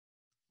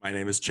My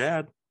name is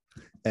Chad.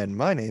 And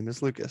my name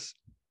is Lucas.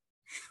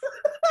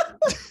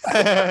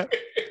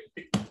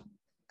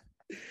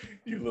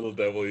 You little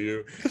devil,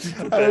 you.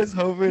 I was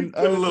hoping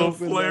a little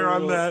flair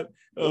on that.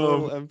 A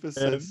little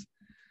emphasis. Man.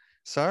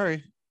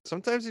 Sorry.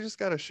 Sometimes you just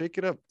gotta shake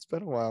it up. It's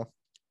been a while.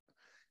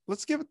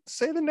 Let's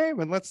say the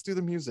name and let's do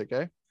the music,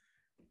 eh?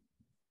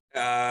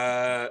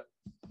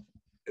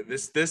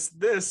 This.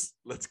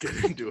 Let's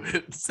get into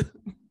it.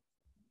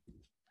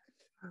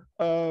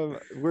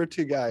 We're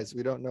two guys.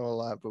 We don't know a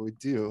lot, but we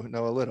do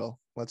know a little.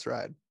 Let's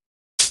ride.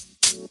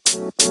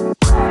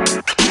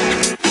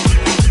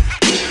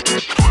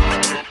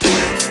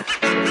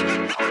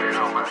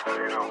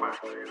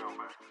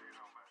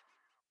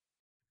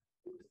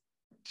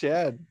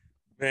 Chad.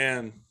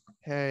 Man.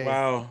 Hey.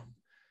 Wow.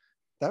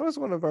 That was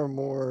one of our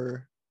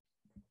more,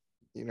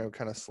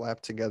 kind of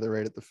slapped together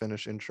right at the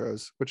finish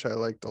intros, which I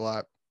liked a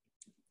lot.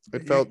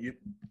 It felt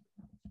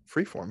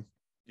freeform.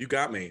 You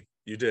got me.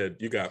 You did.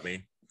 You got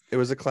me. It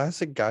was a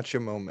classic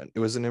gotcha moment. It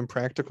was an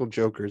Impractical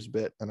Jokers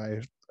bit, and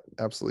I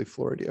absolutely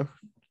floored you.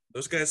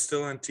 Those guys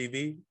still on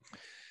TV?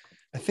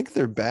 I think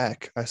they're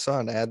back. I saw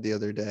an ad the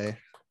other day.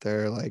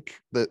 They're like,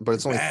 but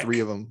it's only back. 3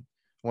 of them.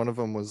 One of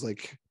them was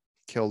like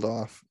killed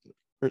off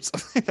or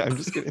something. I'm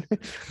just kidding.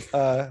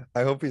 I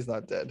hope he's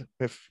not dead.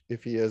 If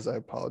he is, I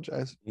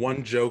apologize.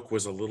 One joke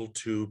was a little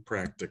too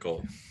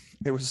practical.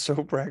 It was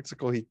so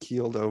practical he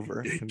keeled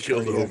over. He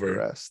keeled over.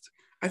 Arrest.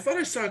 I thought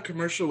I saw a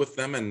commercial with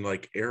them and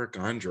like Eric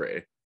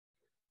Andre.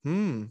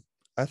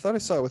 I thought I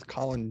saw it with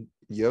Colin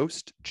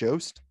Jost.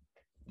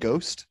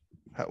 Ghost.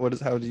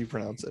 How do you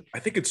pronounce it? I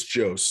think it's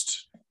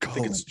Jost. I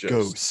think it's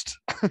Ghost.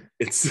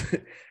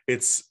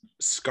 it's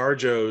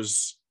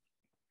ScarJo's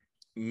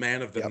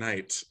Man of the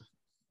Night.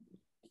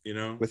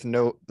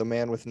 The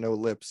man with no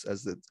lips,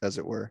 as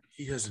it were.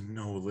 He has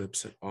no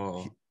lips at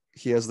all.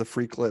 He has the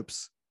freak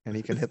lips, and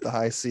he can hit the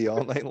high C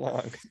all night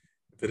long.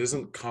 That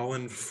isn't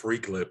Colin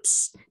Freak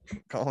Lips.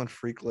 Colin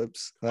Freak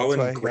Lips. That's Colin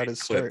why he got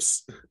his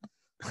clips.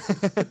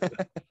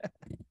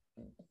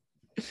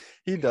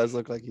 He does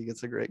look like he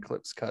gets a Great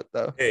Clips cut,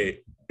 though. Hey,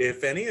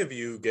 if any of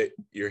you get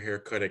your hair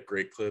cut at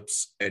Great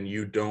Clips and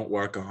you don't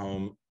walk a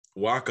home,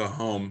 and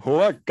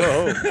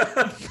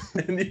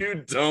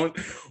you don't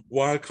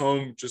walk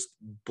home just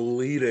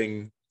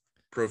bleeding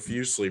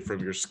profusely from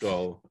your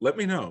skull, let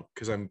me know,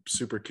 because I'm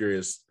super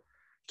curious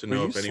to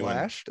know if anyone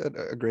slashed at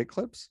a Great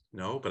Clips.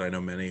 No, but I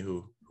know many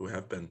who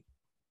have been.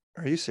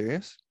 Are you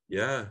serious?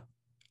 Yeah.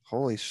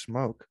 Holy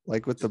smoke!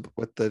 Like with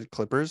the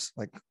clippers,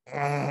 like.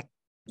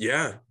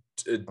 Yeah.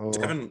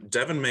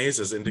 Devin Mays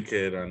has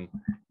indicated on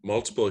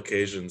multiple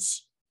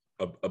occasions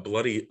a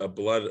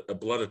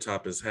blood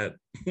atop his head.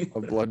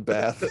 A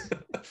bloodbath.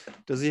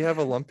 Does he have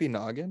a lumpy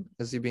noggin?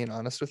 Is he being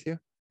honest with you?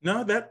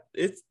 No,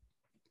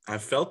 I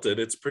felt it.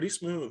 It's pretty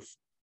smooth.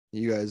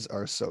 You guys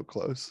are so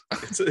close.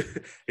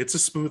 It's a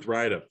smooth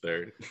ride up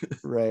there.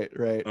 Right.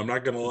 I'm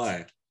not gonna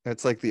lie.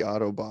 It's like the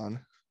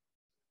Autobahn.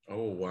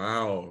 Oh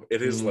wow.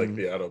 It is like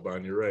the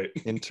Autobahn, you're right.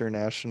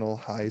 International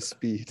high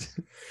speed.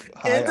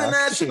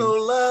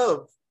 International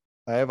love.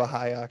 I have a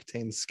high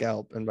octane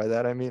scalp, and by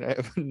that I mean I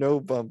have no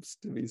bumps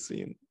to be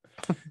seen.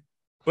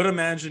 But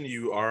imagine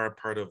you are a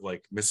part of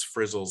like Miss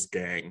Frizzle's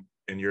gang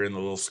and you're in the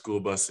little school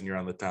bus and you're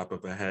on the top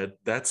of a head.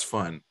 That's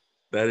fun.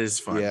 That is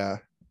fun. Yeah,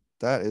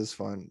 that is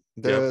fun.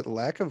 The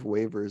lack of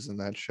waivers in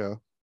that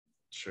show.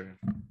 Sure.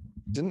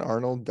 Didn't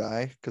Arnold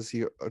die because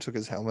he took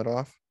his helmet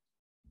off?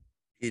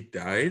 He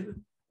died?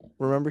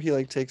 Remember, he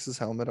like takes his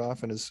helmet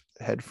off and his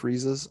head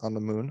freezes on the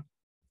moon.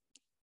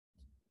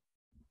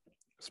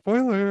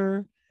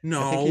 Spoiler.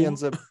 No. I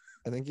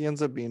think he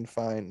ends up being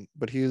fine,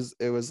 but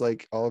it was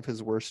like all of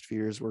his worst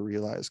fears were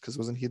realized, because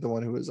wasn't he the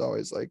one who was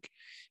always like,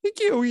 "I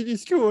can't wait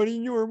to go on a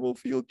normal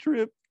field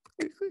trip."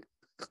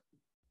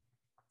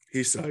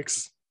 He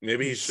sucks.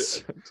 Maybe he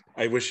should.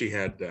 I wish he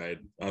had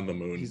died on the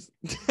moon.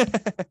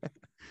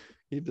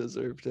 He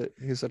deserved it.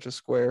 He's such a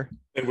square.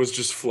 And was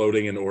just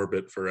floating in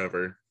orbit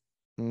forever.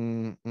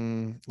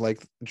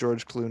 Like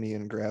George Clooney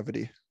in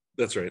Gravity.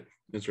 That's right.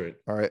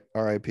 All right,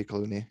 R.I.P.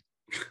 Clooney.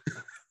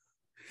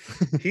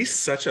 He's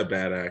such a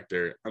bad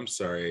actor. I'm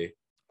sorry.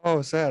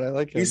 Oh, sad. I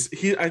like him.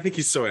 I think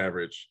he's so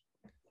average.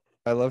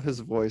 I love his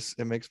voice.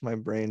 It makes my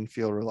brain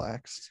feel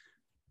relaxed.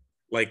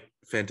 Like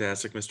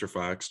Fantastic Mr.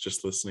 Fox,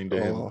 just listening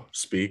to him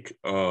speak.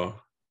 Oh,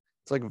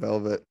 it's like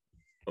Velvet.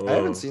 I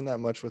haven't seen that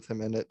much with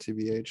him in it,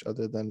 TBH,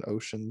 other than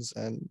Oceans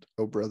and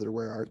Oh Brother,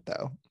 Where Art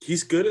Thou?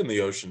 He's good in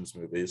the Oceans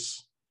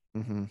movies.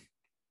 Mm-hmm.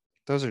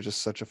 Those are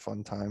just such a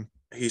fun time.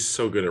 He's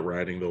so good at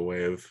riding the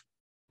wave.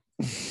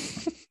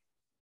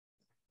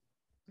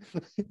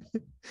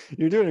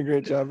 You're doing a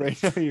great job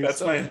right now. That's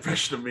my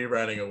impression of me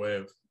riding a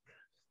wave.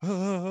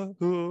 You're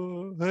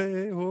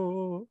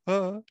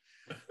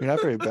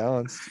not very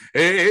balanced.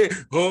 Hey,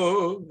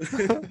 ho.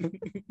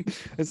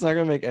 It's not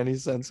gonna make any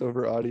sense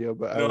over audio,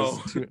 but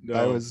no.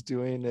 I was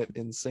doing it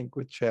in sync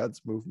with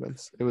Chad's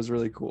movements. It was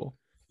really cool.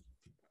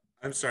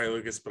 I'm sorry,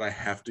 Lucas, but I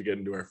have to get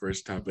into our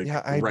first topic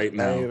Yeah, right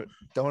now I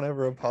don't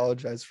ever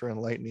apologize for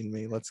enlightening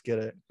me. Let's get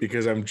it.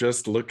 because I'm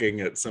just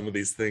looking at some of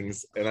these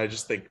things and I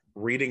just think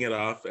reading it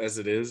off as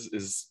it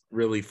is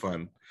really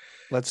fun.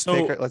 Let's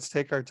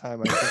take our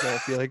time. I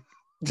feel like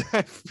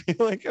I feel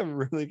like I'm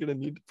really gonna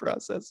need to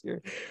process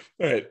here.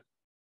 All right.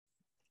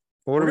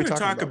 What are We're we going to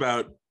talking talk about?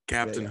 about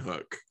Captain Yeah.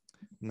 Hook.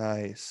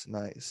 Nice.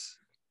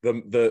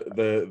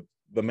 The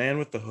man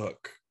with the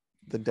hook.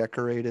 The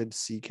decorated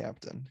sea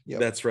captain. Yep.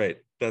 That's right.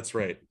 That's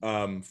right.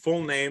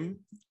 Full name,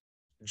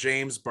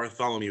 James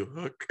Bartholomew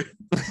Hook.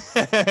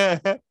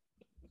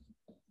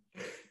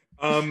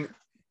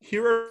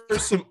 Here are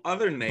some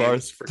other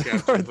names for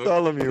Captain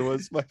Bartholomew Hook.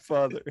 was my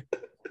father.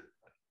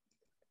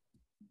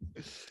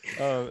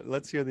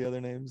 Let's hear the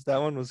other names.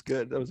 That one was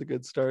good. That was a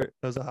good start.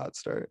 That was a hot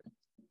start.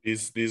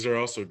 These are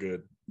also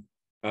good.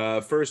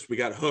 First we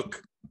got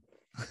Hook.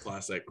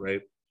 Classic,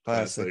 right?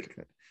 Classic.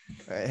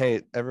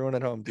 Hey, everyone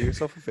at home, do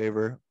yourself a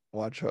favor.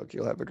 Watch Hook.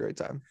 You'll have a great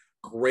time.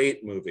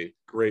 Great movie.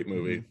 Great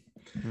movie.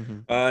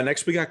 Mm-hmm.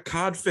 Next we got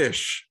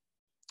Codfish.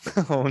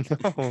 Oh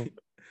no.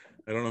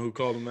 I don't know who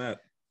called him that.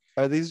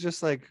 Are these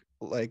just like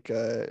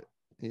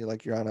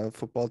you're on a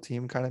football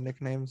team kind of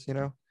nicknames,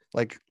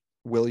 Like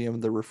William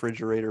the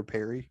Refrigerator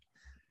Perry?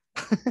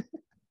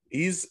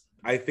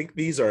 I think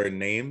these are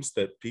names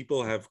that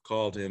people have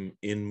called him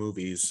in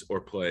movies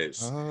or plays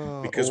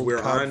because old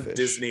we're Codfish. on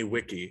Disney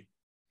Wiki.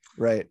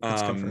 Right.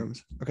 It's confirmed.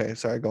 Okay,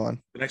 sorry, go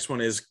on. The next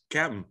one is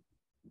Captain.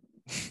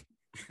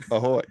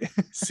 Ahoy.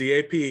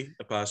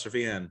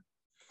 CAP''N.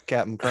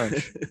 Captain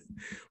Crunch.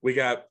 We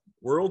got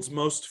World's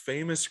Most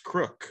Famous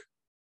Crook.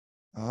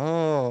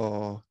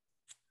 Oh,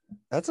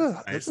 that's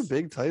a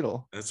big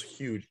title. That's a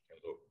huge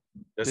title.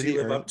 Does Did he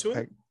live up to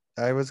it?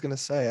 I was gonna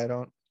say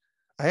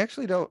I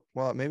actually don't.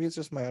 Well, maybe it's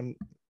just my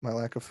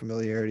lack of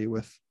familiarity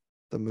with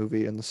the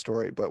movie and the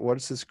story. But what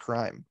is his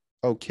crime?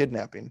 Oh,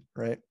 kidnapping,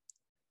 right?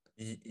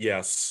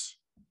 Yes.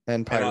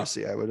 And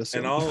piracy, I would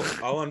assume. And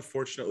I'll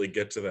unfortunately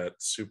get to that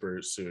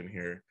super soon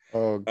here.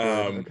 Oh,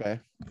 good. Okay.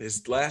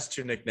 His last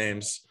two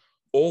nicknames,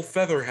 Old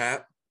Feather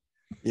Hat.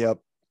 Yep.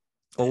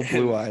 Old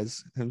Blue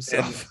Eyes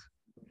himself.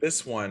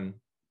 This one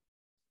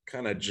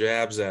kind of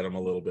jabs at him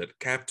a little bit.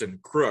 Captain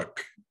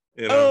Crook.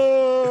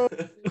 Oh!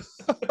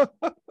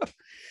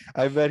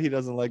 I bet he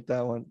doesn't like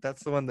that one.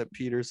 That's the one that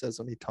Peter says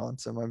when he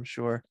taunts him, I'm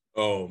sure.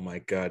 Oh my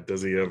God,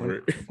 does he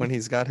ever? When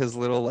he's got his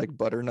little like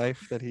butter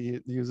knife that he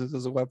uses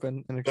as a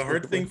weapon. The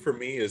hard thing for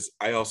me is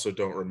I also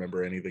don't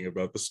remember anything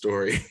about the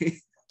story.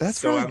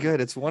 That's really good.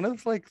 It's one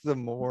of like the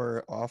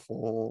more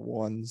awful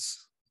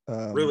ones.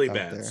 Really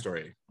bad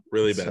story.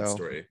 Really bad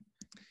story.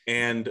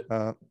 And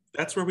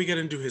that's where we get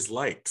into his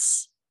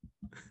likes.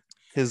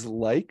 His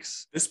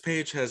likes? This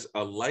page has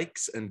a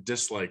likes and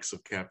dislikes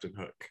of Captain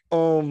Hook.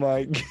 Oh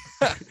my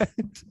God.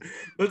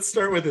 Let's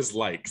start with his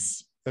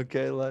likes.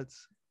 Okay,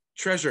 let's.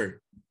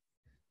 Treasure.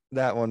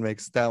 That one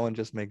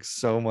just makes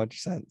so much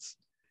sense.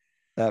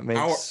 That makes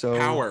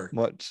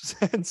much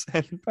sense.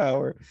 And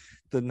power.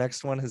 The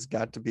next one has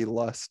got to be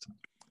lust.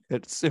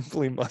 It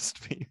simply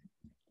must be.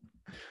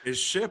 His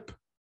ship.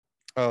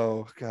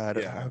 Oh God,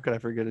 yeah. How could I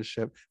forget his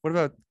ship? What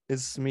about,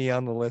 is Smee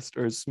on the list,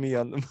 or is Smee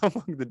among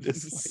the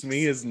dislikes?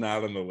 Smee is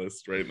not on the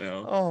list right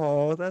now.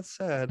 Oh, that's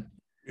sad.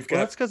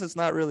 That's because it's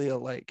not really a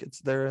like. It's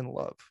they're in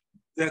love.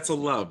 That's a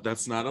love.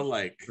 That's not a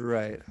like.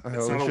 Right.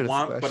 It's not a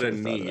want, but a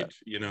need,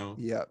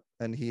 Yeah,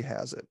 and he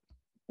has it.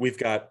 We've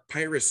got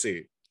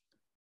piracy.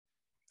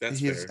 That's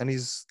fair. And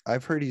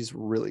I've heard he's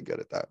really good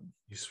at that.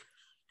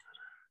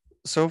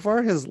 So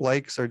far, his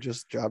likes are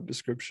just job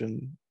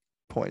description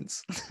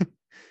points.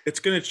 It's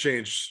gonna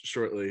change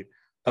shortly.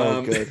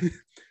 Oh, good.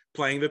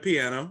 Playing the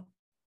piano.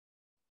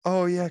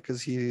 Oh yeah,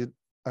 because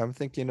I'm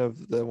thinking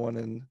of the one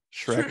in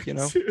Shrek.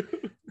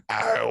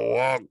 I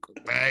walk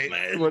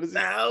back. What is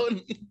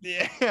down?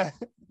 Yeah.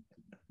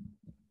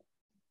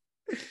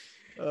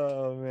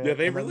 Oh man. Yeah,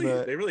 they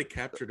really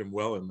captured him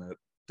well in that.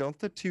 Don't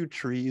the two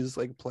trees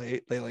like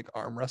play? They like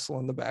arm wrestle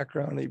in the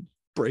background. He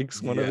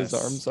breaks one of his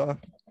arms off.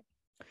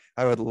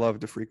 I would love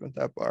to frequent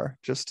that bar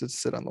just to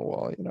sit on the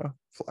wall.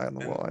 Fly on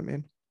the wall. I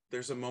mean.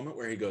 There's a moment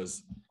where he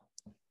goes,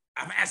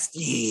 "I'm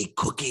asking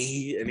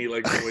cookie," and he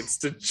like points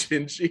to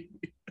Gingy.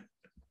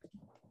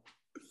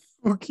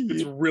 Cookie.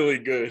 It's really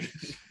good.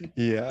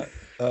 Yeah.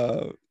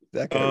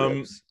 That guy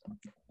rips.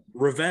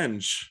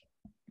 Revenge.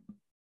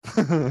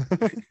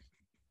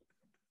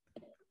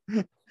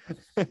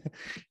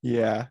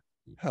 Yeah.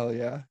 Hell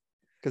yeah.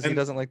 Because he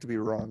doesn't like to be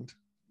wronged.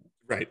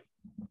 Right.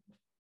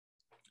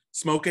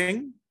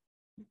 Smoking.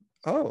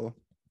 Oh.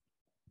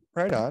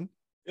 Right on.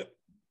 Yep.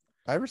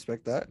 I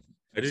respect that.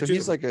 So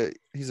too.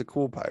 he's a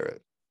cool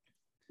pirate.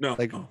 No.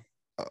 Like,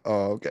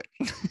 oh, okay.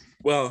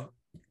 Well,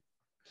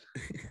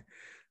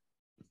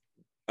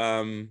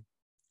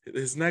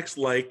 his next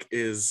like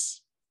is,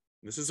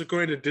 this is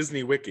according to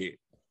Disney Wiki.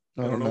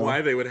 I don't know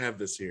why they would have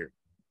this here.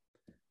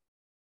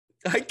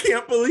 I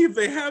can't believe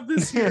they have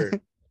this here.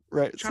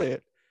 Right, say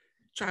it.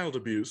 Child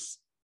abuse.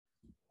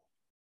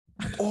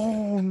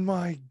 Oh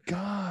my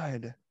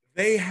God.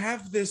 They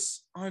have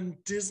this on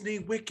Disney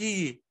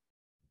Wiki.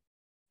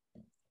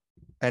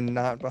 and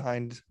not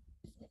behind,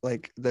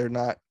 like they're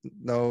not,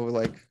 no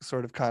like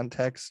sort of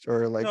context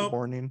or like Nope.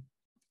 warning.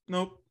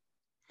 Nope.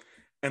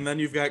 And then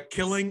you've got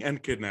killing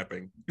and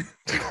kidnapping.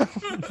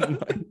 Oh my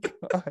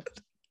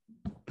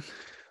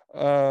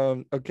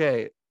god.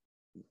 Okay.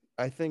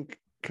 I think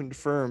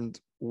confirmed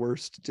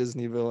worst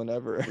Disney villain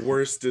ever.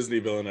 Worst Disney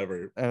villain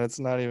ever. And it's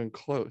not even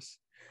close.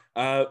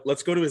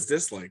 Let's go to his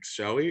dislikes,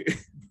 shall we?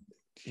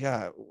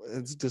 Yeah,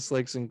 its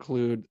dislikes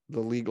include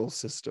the legal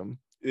system,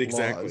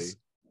 Exactly. laws,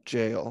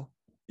 jail.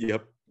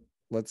 Yep.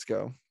 Let's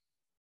go.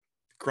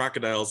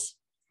 Crocodiles.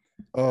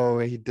 Oh,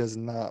 he does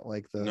not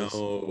like those.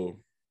 No.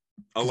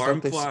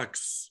 Alarm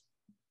clocks.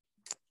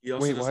 He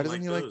also Wait, why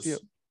doesn't he like those. the?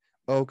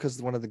 Oh,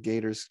 because one of the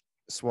gators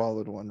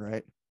swallowed one,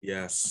 right?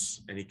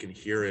 Yes, and he can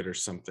hear it or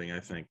something, I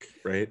think,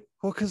 right?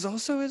 Well, because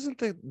also isn't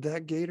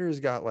that gator's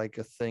got like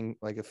a thing,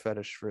 like a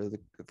fetish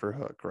for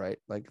Hook, right?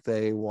 Like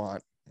they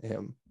want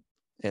him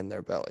in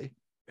their belly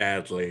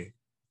Badly.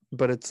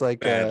 but it's like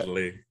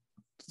Badly.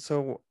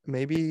 so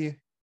maybe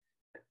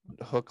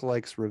Hook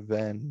likes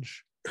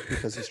revenge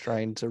because he's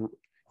trying to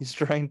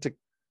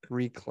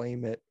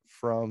reclaim it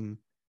from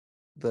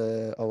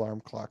the alarm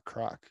clock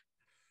croc.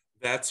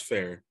 That's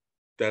fair.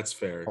 That's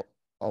fair.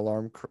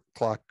 Alarm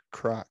clock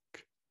croc.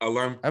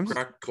 Alarm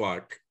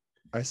clock.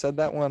 I said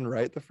that one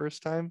right the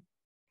first time,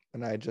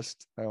 and I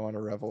want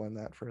to revel in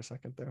that for a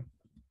second there.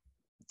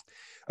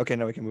 Okay,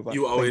 now we can move on.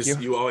 You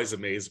always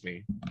amaze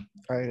me.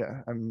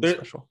 I'm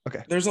special.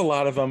 Okay. There's a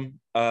lot of them.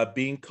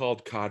 Being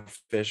called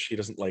codfish, he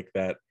doesn't like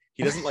that.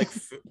 He doesn't like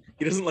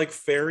he doesn't like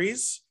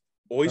fairies,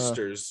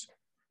 oysters,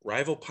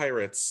 rival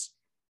pirates,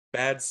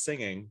 bad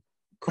singing,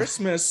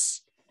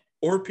 Christmas,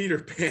 or Peter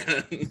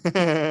Pan.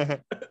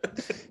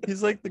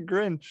 He's like the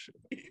Grinch.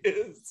 He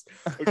is.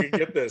 Okay,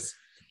 get this.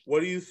 What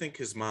do you think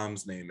his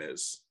mom's name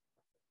is?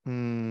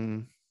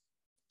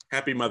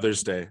 Happy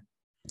Mother's Day.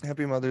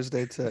 Happy Mother's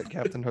Day to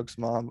Captain Hook's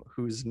mom,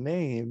 whose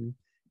name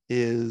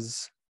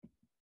is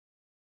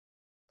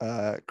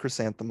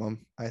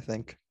Chrysanthemum, I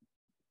think.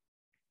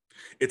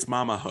 It's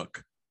Mama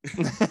Hook.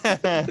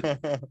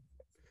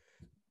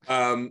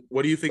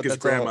 What do you think his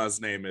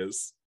grandma's name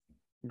is?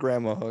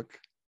 Grandma Hook.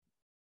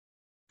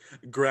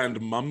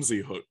 Grand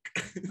Mumsy Hook.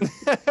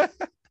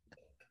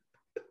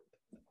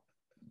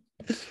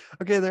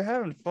 Okay, they're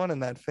having fun in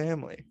that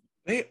family.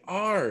 They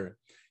are.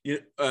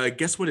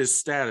 Guess what his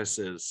status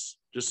is?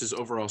 Just his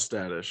overall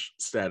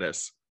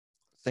status.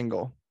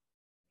 Single.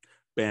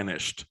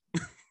 Banished.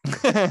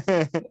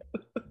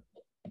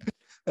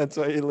 That's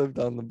why he lived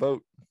on the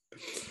boat.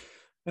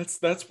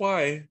 That's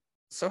why.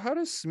 So how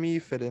does Smee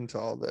fit into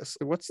all this?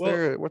 What's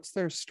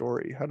their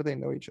story? How do they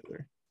know each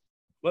other?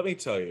 Let me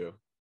tell you.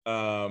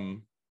 I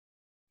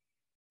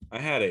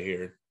had it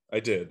here. I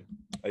did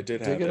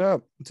dig it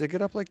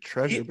up like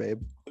treasure,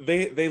 babe.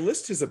 They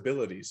list his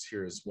abilities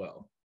here as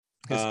well.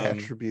 His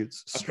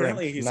attributes.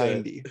 Apparently he's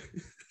 90.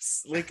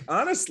 Like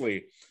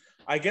honestly,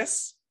 I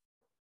guess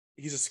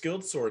he's a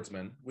skilled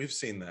swordsman. We've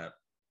seen that.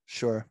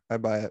 Sure, I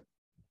buy it.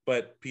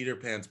 But Peter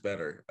Pan's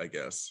better, I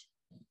guess.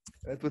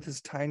 With his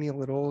tiny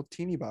little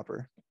teeny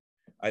bopper.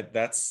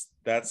 It's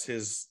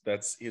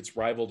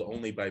rivaled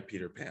only by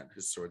Peter Pan,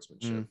 his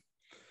swordsmanship.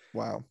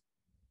 Wow.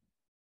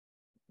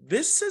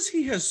 This says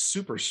he has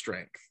super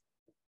strength.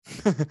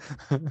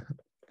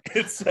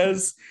 It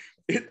says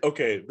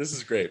okay, this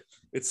is great.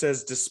 It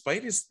says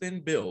despite his thin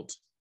build,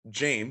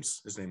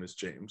 James, his name is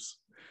James.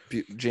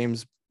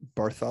 James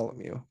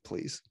Bartholomew,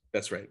 please.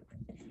 That's right.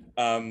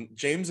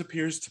 James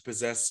appears to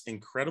possess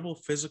incredible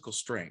physical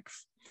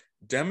strength,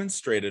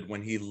 demonstrated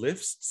when he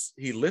lifts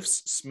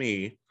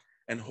Smee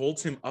and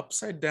holds him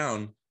upside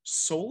down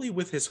solely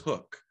with his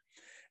hook,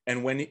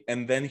 and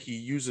then he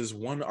uses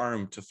one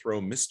arm to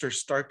throw Mr.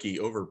 Starkey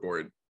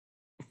overboard.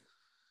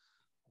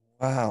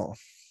 Wow.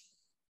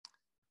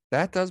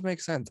 That does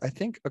make sense. I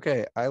think,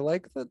 okay, I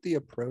like that the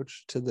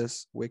approach to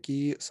this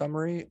wiki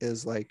summary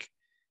is like,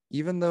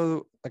 even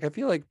though, like, I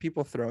feel like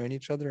people throwing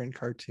each other in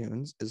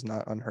cartoons is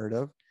not unheard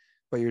of,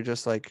 but you're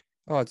just like,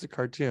 oh, it's a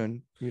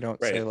cartoon. You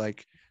don't say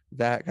like,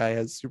 that guy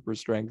has super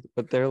strength,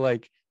 but they're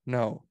like,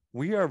 no,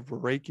 we are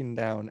breaking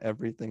down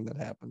everything that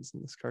happens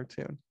in this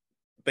cartoon.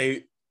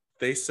 They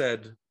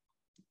said,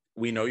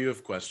 we know you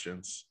have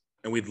questions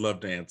and we'd love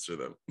to answer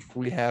them.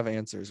 We have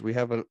answers. We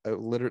have a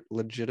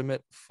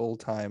legitimate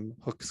full-time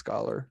Hook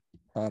scholar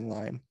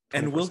online.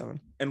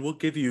 24/7. And we'll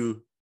give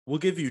you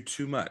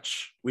too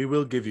much. We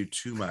will give you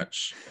too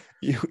much.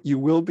 You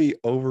will be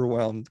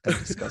overwhelmed and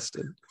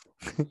disgusted.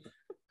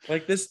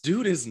 Like, this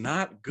dude is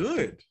not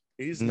good.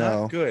 He's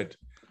not good.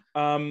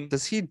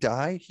 Does he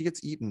die? He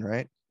gets eaten,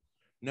 right?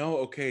 No,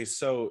 okay,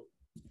 so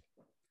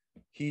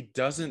he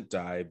doesn't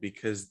die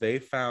because they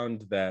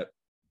found that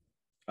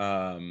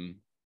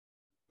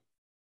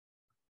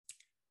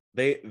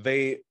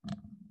they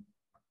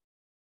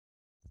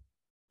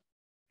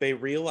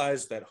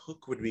realized that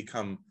Hook would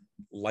become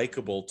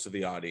likable to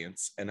the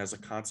audience, and as a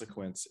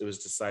consequence, it was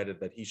decided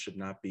that he should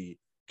not be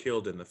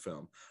killed in the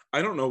film.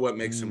 I don't know what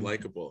makes him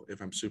likable,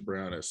 if I'm super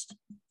honest.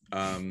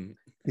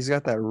 He's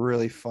got that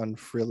really fun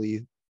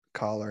frilly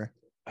collar.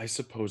 I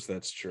suppose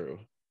that's true.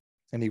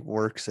 And he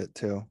works it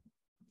too.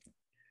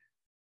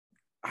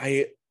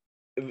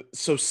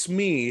 So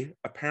Smee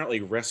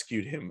apparently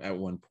rescued him at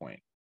one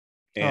point,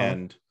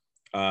 and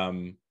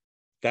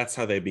that's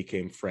how they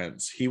became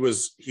friends. He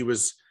was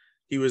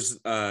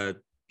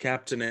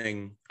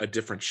captaining a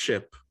different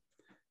ship.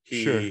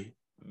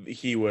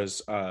 He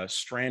was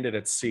stranded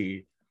at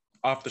sea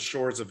off the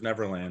shores of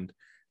Neverland,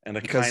 and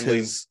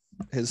his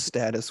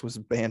status was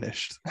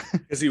banished.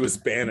 Because he was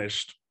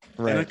banished.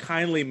 Right. And a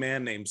kindly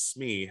man named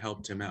Smee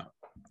helped him out.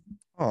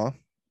 Oh,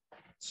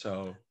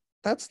 so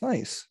that's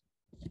nice.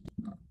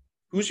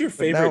 Who's your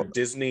favorite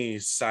Disney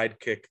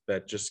sidekick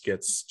that just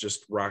gets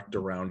rocked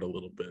around a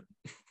little bit?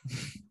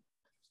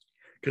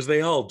 Because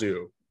they all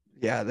do.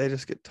 Yeah, they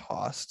just get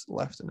tossed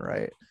left and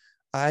right.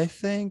 I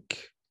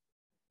think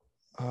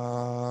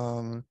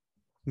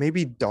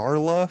maybe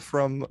Darla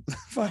from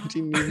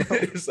Finding Nemo.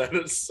 Is that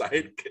a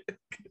sidekick?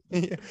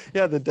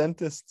 Yeah, the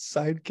dentist's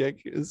sidekick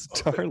is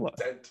Darla.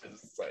 The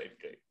dentist's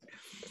sidekick.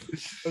 I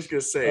was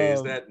gonna say,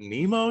 is that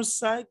Nemo's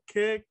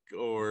sidekick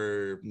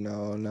or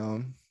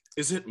no?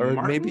 Is it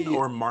Martin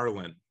or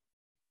Marlin?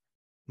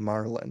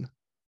 Marlin.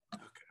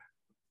 Okay.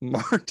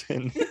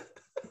 Martin.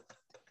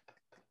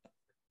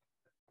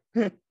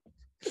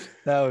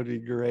 That would be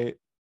great.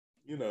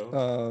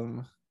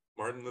 Martin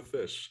the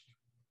fish.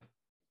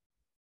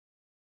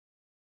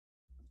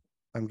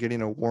 I'm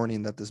getting a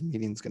warning that this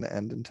meeting's going to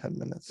end in 10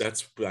 minutes. I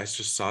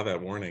just saw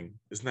that warning.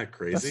 Isn't that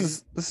crazy?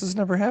 This has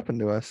never happened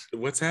to us.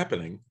 What's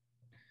happening?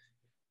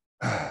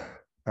 All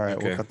right,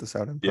 okay. We'll cut this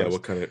out in post. Yeah, we'll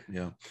cut it.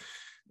 Yeah.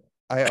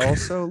 I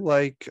also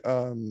like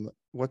I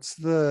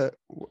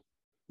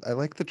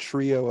like the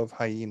trio of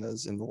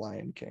hyenas in The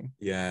Lion King.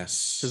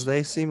 Yes. Because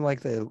they seem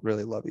like they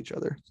really love each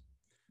other.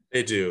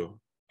 They do.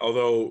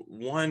 Although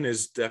one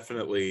is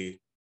definitely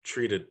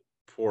treated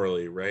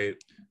poorly,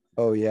 right?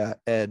 Oh yeah,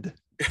 Ed.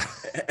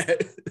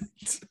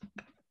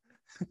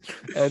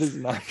 Ed is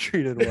not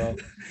treated well.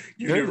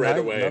 You knew right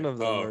away. None of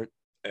them are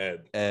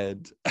Ed.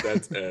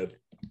 That's Ed.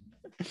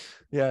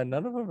 Yeah,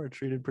 none of them are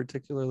treated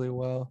particularly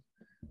well.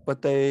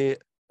 But they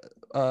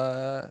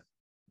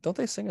don't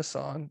they sing a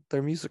song?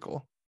 They're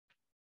musical.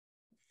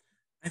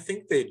 I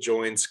think they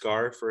join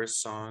Scar for a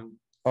song.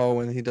 Oh,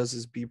 when he does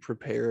his Be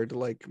Prepared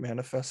like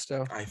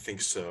manifesto? I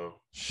think so.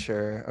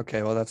 Sure.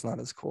 Okay, well that's not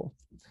as cool.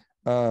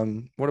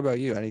 What about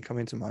you? Any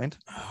coming to mind?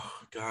 Oh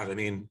God, I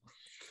mean,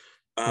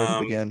 where to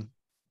begin?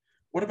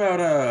 What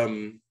about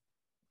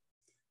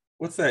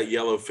what's that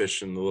yellow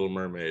fish in The Little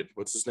Mermaid?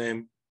 What's his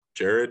name?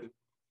 Jared?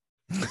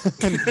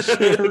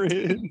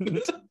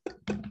 Jared.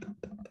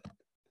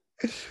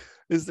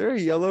 Is there a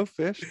yellow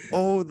fish?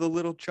 Oh, the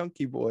little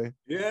chunky boy.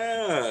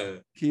 Yeah.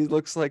 He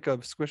looks like a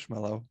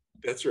squishmallow.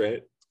 That's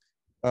right.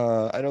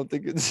 I don't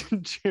think it's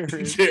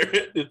Jared.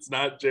 Jared? It's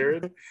not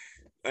Jared?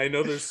 I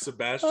know there's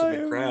Sebastian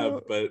the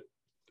crab, but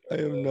I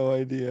have no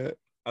idea.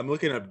 I'm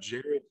looking up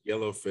Jared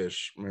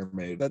Yellowfish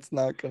Mermaid. That's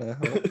not gonna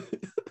help.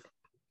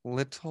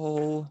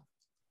 Little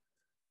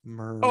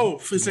Mermaid. Oh,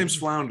 his name's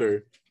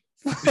Flounder.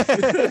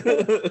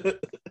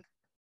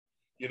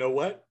 You know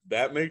what?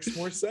 That makes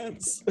more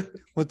sense.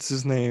 What's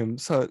his name?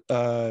 So,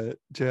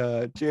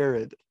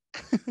 Jared.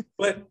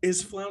 But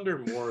is Flounder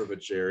more of a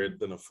Jared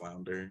than a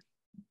Flounder?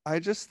 I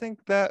just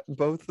think that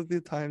both of the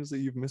times that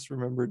you've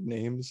misremembered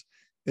names,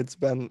 they've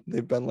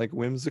been like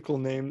whimsical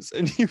names,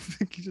 and you've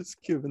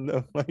just given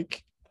them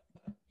like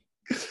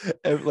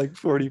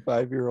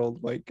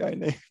 45-year-old white guy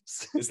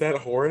names. Is that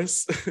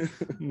Horace?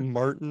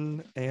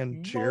 Martin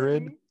and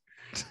Jared.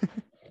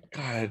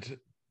 God.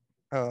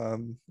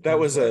 That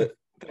was a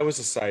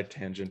side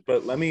tangent,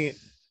 but let me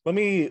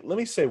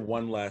say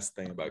one last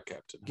thing about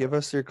Captain Hook. Give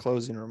us your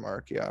closing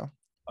remark. Yeah.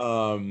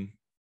 Oh,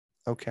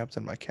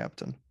 Captain, my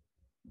captain.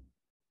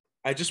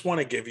 I just want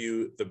to give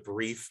you the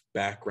brief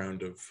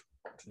background of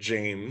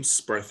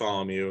James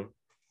Bartholomew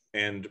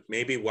and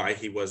maybe why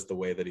he was the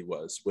way that he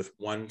was with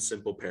one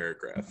simple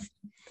paragraph.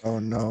 Oh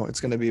no, it's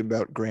going to be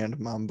about Grand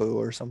Mambo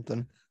or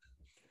something.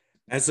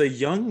 As a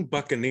young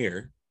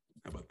buccaneer,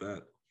 how about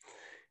that?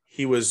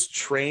 He was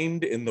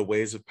trained in the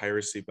ways of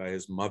piracy by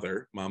his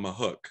mother, Mama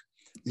Hook,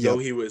 though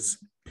he was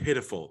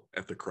pitiful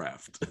at the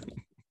craft.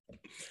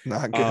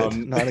 Not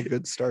good. Not a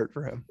good start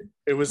for him.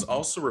 It was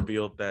also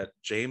revealed that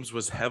James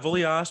was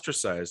heavily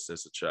ostracized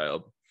as a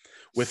child,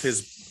 with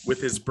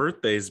his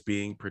birthdays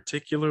being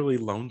particularly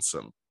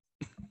lonesome.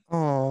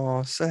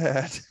 Oh,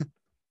 sad.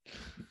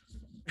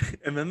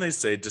 And then they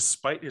say,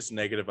 despite his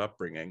negative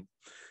upbringing,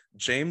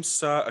 James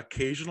saw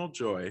occasional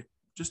joy,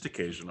 just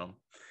occasional,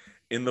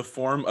 in the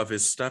form of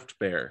his stuffed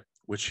bear,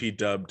 which he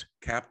dubbed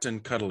Captain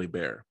Cuddly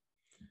Bear.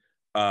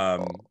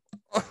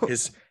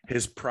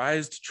 His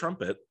prized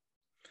trumpet,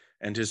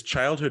 and his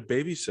childhood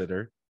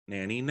babysitter,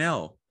 Nanny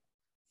Nell.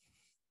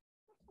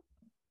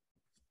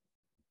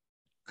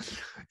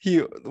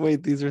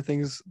 These are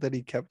things that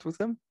he kept with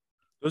him?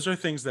 Those are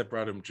things that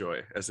brought him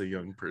joy as a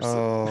young person.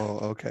 Oh,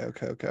 okay.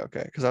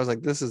 Because I was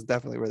like, this is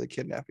definitely where the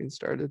kidnapping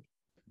started.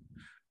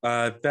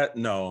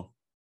 No.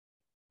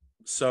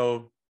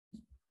 So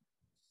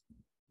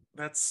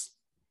that's,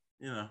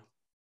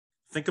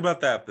 think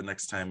about that the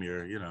next time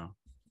you're,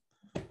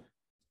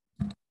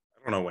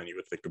 don't know when you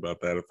would think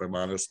about that, if I'm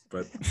honest,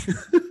 but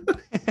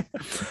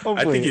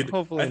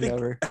hopefully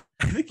never.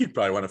 I think you'd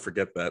probably want to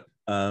forget that.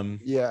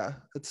 Yeah,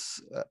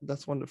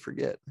 that's one to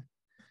forget.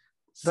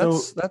 So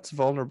That's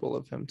vulnerable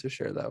of him to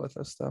share that with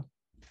us, though.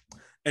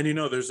 and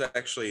there's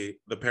actually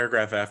the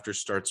paragraph after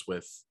starts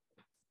with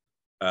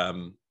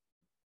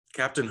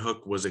Captain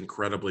Hook was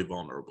incredibly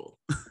vulnerable.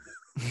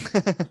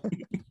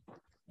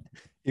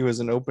 He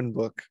was an open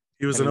book.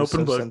 He was an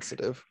open book.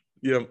 Sensitive.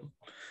 Yep.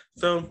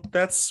 So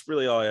that's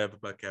really all I have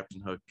about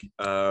Captain Hook.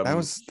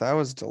 That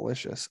was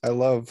delicious. I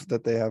love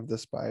that they have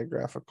this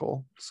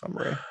biographical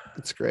summary.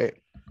 It's great.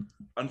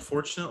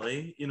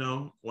 Unfortunately,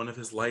 one of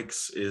his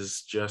likes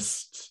is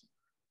just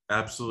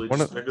absolutely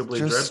despicably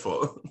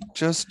dreadful.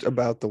 Just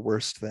about the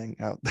worst thing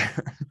out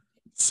there.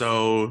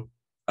 So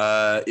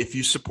if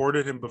you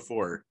supported him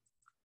before,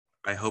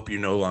 I hope you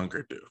no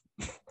longer do.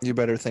 You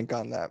better think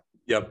on that.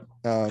 Yep.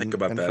 Think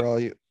about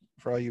that.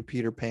 For all you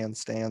Peter Pan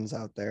stands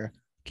out there,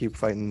 keep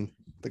fighting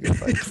the good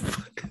fight.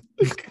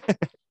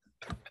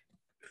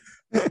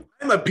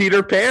 I'm a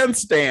Peter Pan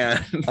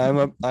stan.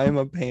 I'm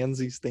a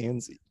pansy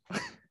stansy.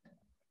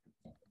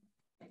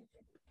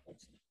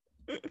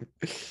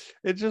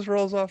 It just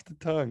rolls off the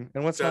tongue.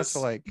 And what's not to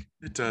like?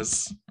 It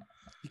does.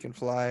 He can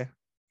fly.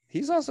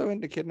 He's also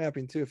into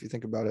kidnapping too, if you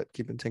think about it.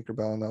 Keeping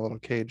Tinkerbell in that little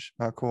cage.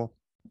 Not cool.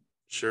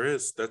 Sure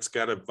is. That's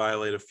got to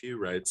violate a few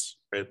rights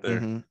right there.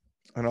 Mm-hmm.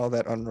 And all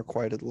that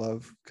unrequited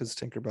love, because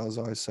Tinkerbell is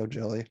always so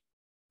jelly.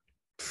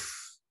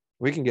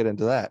 We can get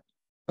into that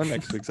on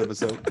next week's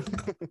episode.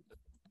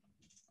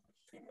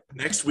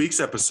 Next week's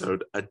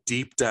episode, a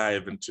deep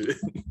dive into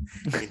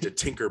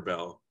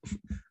Tinkerbell,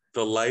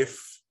 the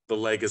life, the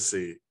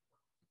legacy,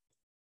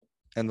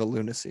 and the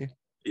lunacy.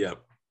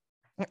 Yep.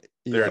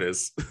 There it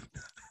is.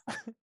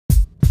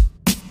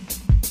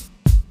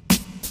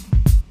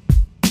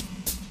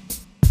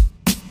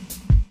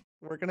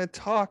 We're going to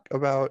talk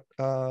about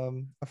a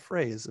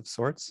phrase of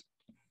sorts.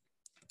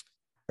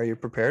 Are you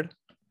prepared?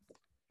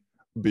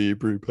 Be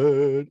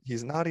prepared.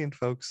 He's nodding,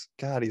 folks.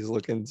 God, he's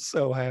looking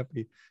so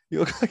happy. You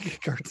look like a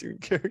cartoon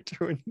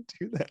character when you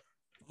do that.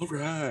 All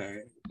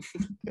right.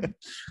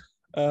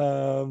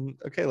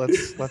 Okay,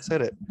 let's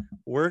hit it.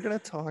 We're going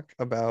to talk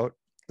about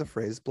the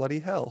phrase bloody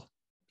hell.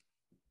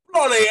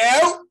 Bloody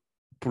hell.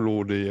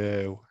 Bloody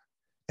hell.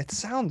 It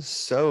sounds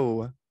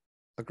so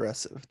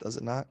aggressive, does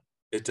it not?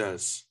 It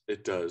does.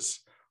 It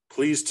does.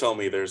 Please tell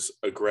me there's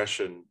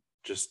aggression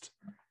just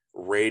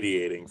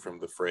radiating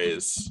from the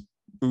phrase.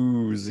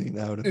 Oozing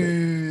out of it.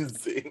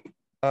 Oozing.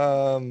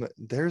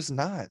 There's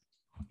not.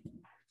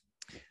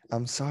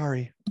 I'm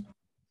sorry.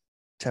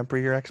 Temper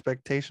your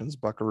expectations,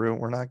 Buckaroo.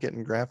 We're not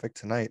getting graphic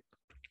tonight.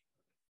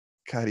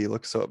 God, he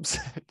looks so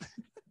upset.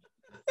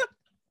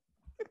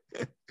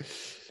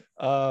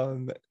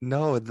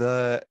 No,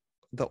 the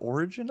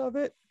origin of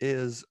it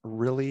is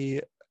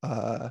really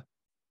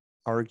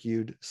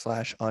argued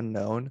 /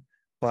 unknown,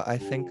 but I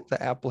think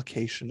the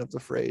application of the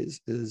phrase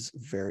is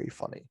very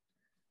funny.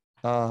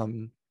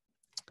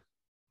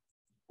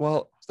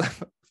 Well,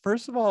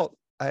 first of all,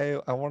 I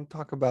want to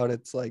talk about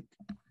its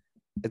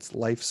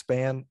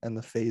lifespan and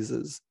the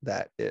phases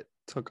that it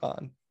took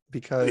on,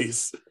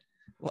 because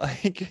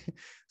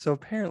so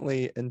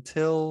apparently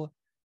until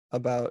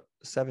about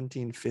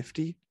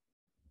 1750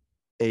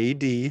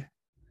 AD,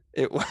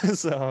 it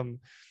was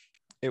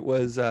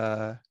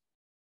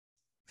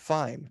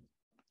fine.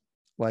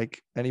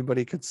 Like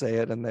anybody could say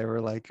it, and they were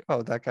like,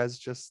 oh, that guy's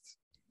just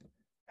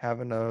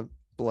having a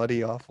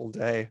bloody awful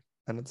day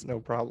and it's no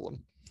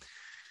problem.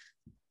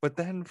 But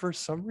then for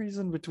some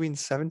reason between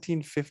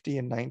 1750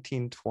 and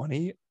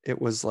 1920,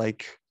 it was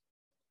like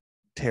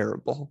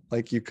terrible.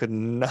 Like you could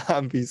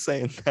not be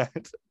saying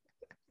that.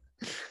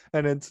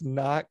 And it's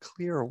not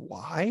clear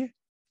why.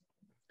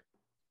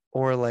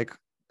 Or like,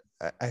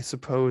 I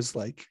suppose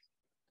like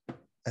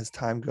as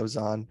time goes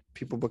on,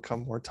 people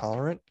become more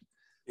tolerant.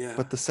 Yeah.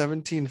 But the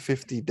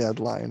 1750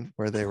 deadline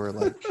where they were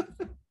like,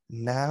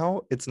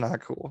 now it's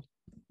not cool.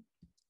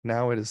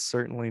 Now it is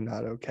certainly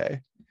not okay.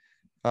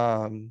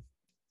 And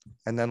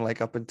then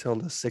like up until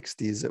the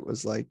 60s, it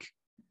was like,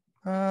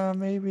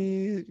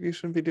 maybe you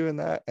shouldn't be doing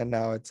that. And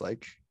now it's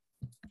like,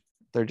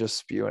 they're just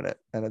spewing it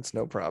and it's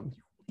no problem.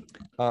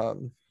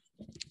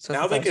 So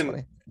now they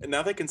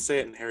can say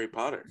it in Harry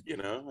Potter,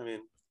 I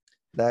mean,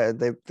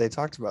 that they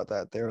talked about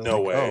that. They were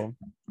no like, way. Oh,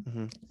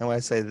 mm-hmm. And when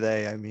I say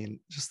they, I mean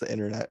just the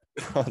internet,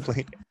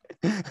 probably.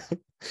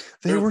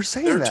 They're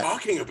saying that.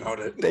 Talking about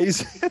it. They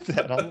said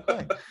that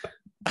online.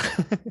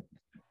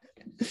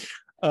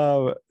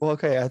 Well,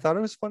 okay. I thought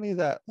it was funny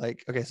that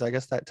so I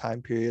guess that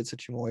time period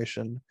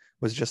situation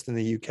was just in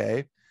the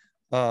UK.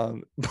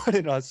 But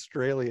in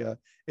Australia,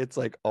 it's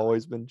like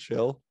always been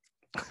chill,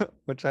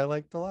 which I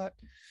liked a lot.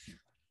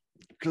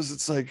 Because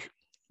it's like,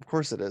 of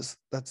course it is.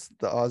 That's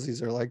the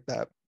Aussies are like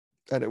that.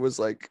 And it was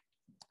like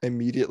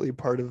immediately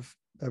part of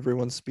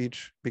everyone's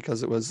speech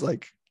because it was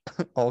like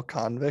all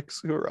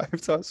convicts who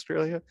arrived to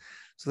Australia.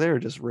 So they were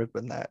just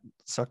ripping that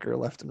sucker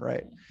left and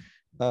right.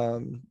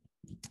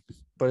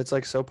 But it's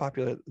like so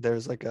popular.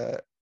 There's like an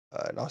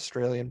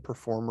Australian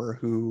performer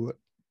who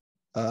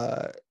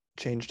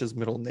changed his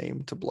middle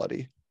name to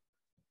Bloody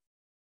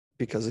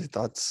because he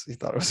thought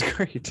it was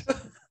great.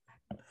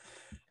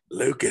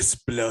 Lucas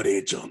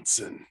Bloody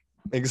Johnson.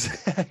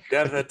 Exactly.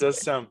 Yeah, that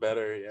does sound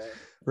better. Yeah.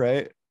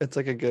 Right? It's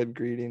like a good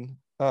greeting.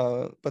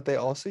 But they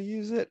also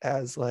use it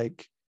as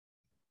like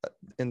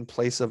in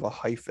place of a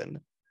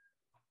hyphen.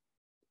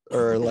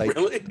 Or like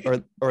really?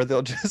 or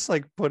they'll just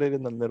like put it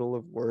in the middle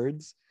of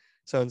words.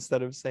 So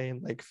instead of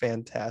saying like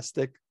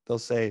fantastic, they'll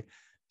say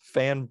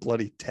fan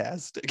bloody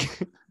tastic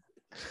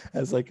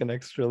as like an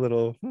extra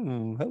little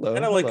hello.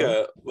 Kind of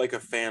hello. like a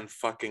fan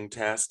fucking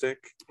tastic,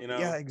 you know?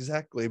 Yeah,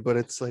 exactly. But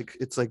it's like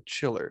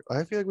chiller.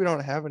 I feel like we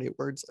don't have any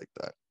words like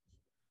that.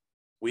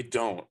 We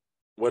don't.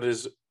 What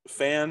is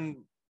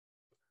fan?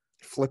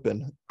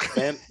 Flippin'.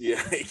 Fan?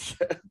 Yeah.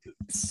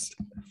 Yes.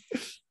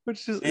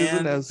 Which just isn't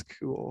Fan as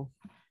cool.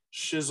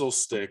 shizzle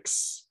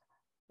sticks.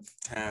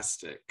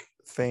 Tastic.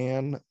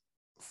 Fan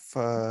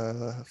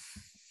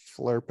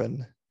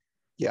flirpin'.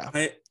 Yeah.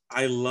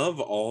 I love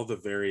all the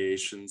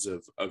variations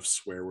of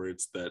swear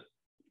words that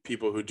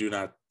people who do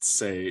not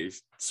say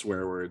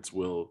swear words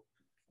will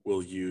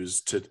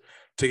use to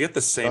get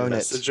the same Burn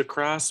message it.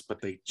 across, but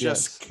they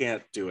just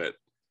can't do it.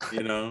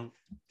 You know?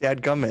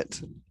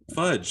 Dadgummit.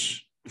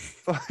 Fudge.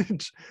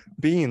 Fudge.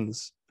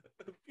 Beans.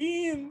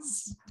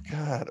 Beans.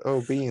 God,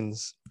 oh,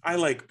 beans. I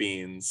like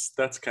beans.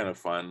 That's kind of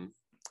fun.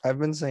 I've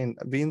been saying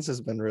beans has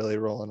been really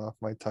rolling off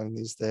my tongue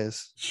these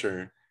days.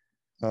 Sure.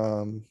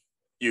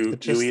 You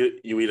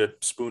eat a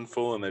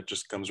spoonful and it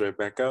just comes right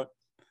back out.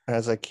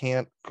 As I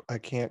can't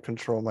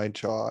control my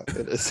jaw.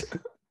 It is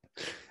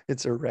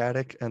it's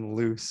erratic and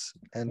loose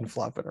and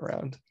flopping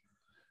around.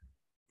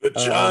 The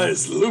jaw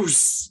is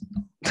loose.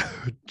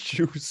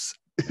 Juice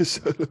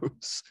is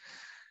loose.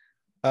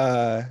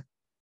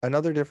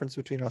 Another difference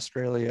between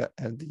Australia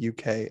and the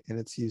UK in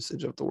its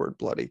usage of the word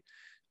bloody.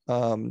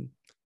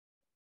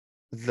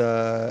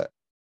 This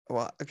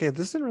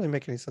didn't really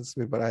make any sense to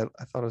me, but I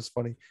thought it was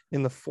funny.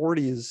 In the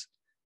 40s,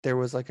 there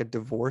was like a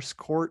divorce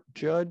court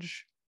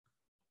judge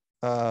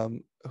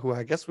who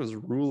I guess was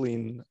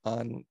ruling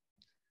on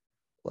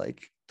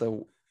like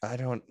I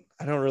don't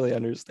really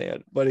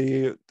understand, but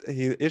he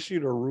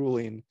issued a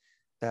ruling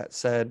that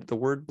said the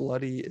word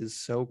bloody is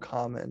so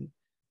common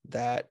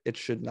that it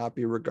should not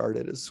be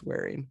regarded as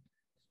swearing.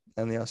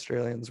 And the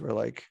Australians were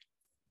like,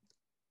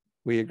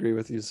 we agree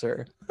with you,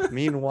 sir.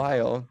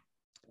 Meanwhile,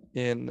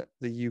 in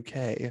the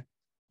UK,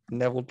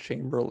 Neville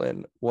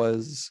Chamberlain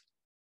was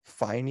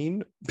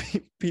fining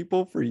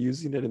people for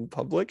using it in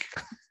public,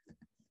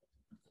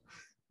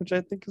 which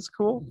I think is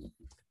cool.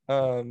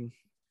 I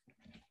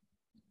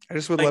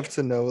just would love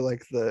to know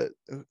like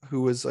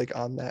who was like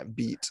on that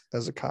beat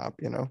as a cop,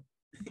 you know?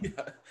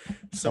 Yeah.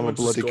 Someone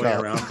just going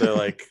cop. around, they're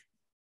like,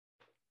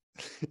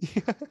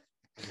 yeah.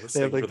 listening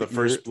They have, like, for the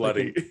first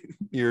bloody like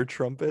ear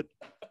trumpet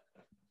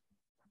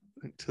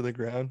to the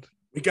ground.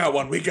 We got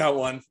one. We got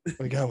one.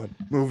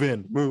 Move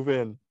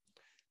in.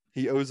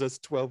 He owes us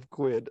 12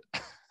 quid.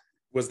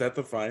 Was that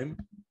the fine?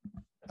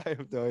 I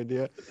have no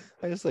idea.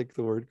 I just like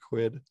the word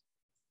quid.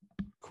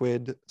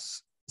 Quid.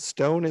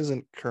 Stone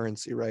isn't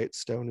currency, right?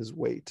 Stone is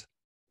weight.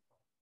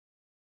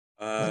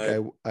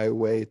 Like I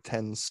weigh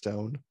 10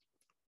 stone.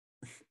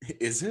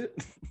 Is it?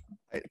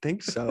 I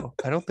think so.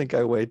 I don't think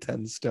I weigh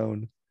 10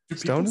 stone. Do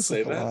stone people is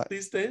say like a that lot.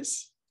 these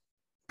days?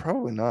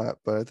 Probably not,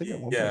 but I think at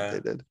one point they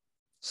did.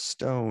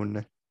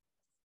 Stone.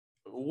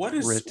 What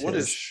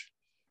is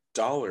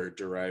dollar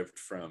derived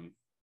from?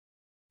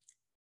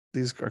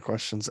 These are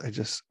questions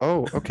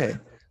okay.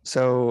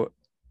 So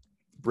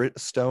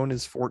stone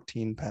is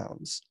 14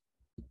 pounds.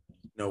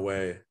 No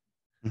way.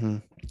 Mm-hmm.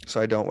 So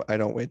I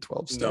don't weigh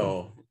 12 stone.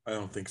 No, I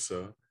don't think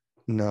so.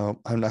 No,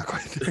 I'm not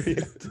quite there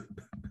yet.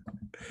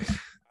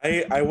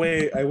 I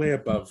weigh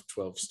above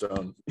 12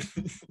 stone.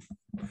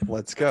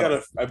 Let's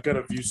go. I've got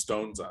a few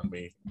stones on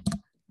me.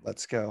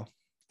 Let's go.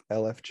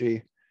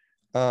 LFG.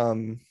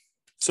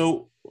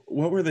 So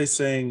what were they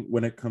saying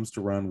when it comes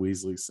to Ron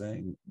Weasley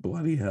saying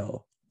bloody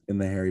hell in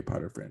the Harry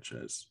Potter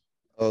franchise?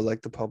 Oh,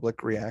 like the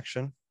public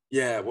reaction?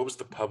 Yeah, what was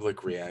the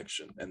public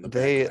reaction and the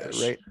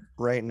backlash?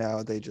 Right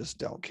now they just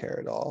don't care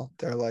at all.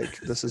 They're like,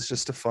 this is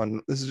just a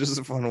fun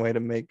way to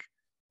make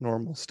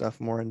normal stuff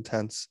more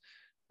intense.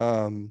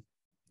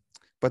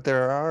 But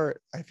I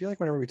feel like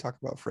whenever we talk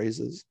about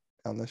phrases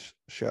on this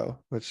show,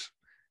 which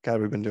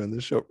God, we've been doing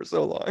this show for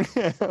so long,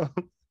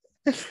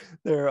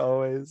 there are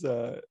always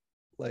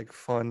like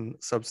fun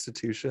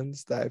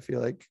substitutions that I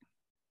feel like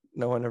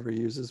no one ever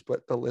uses,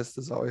 but the list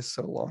is always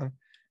so long.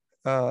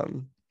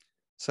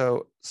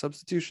 So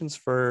substitutions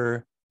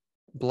for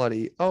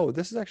bloody. Oh,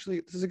 this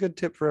is a good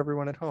tip for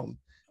everyone at home.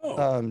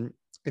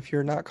 If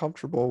you're not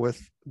comfortable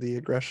with the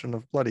aggression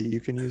of bloody, you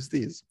can use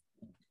these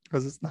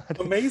because it's not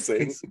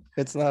amazing.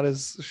 It's not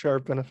as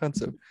sharp and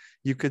offensive.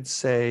 You could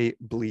say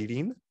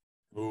bleeding.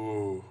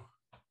 Ooh,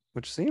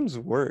 which seems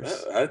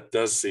worse. That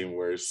does seem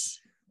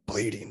worse.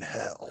 Bleeding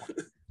hell.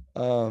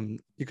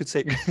 You could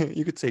say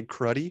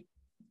cruddy.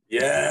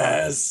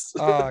 Yes.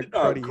 Cruddy.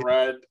 Oh,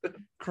 crud.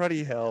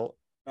 Cruddy hell.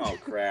 Oh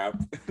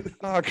crap.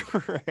 Oh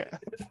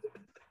crap.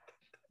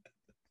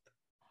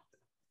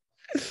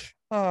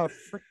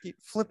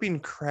 Flipping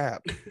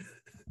crap.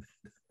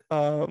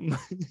 Um,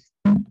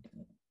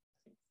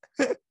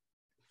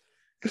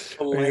 The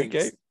are you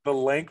okay?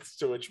 lengths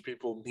to which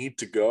people need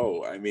to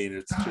go. I mean,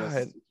 it's God,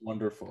 just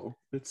wonderful.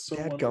 It's so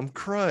wonderful. dadgum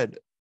crud.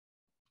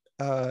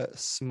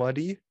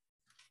 Smutty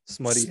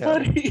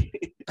hell. Smutty.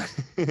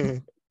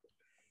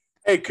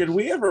 Hey, could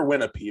we ever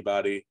win a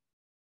Peabody?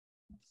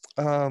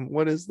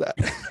 What is that?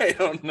 I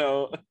don't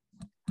know.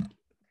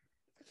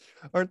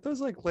 Aren't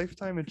those like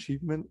lifetime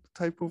achievement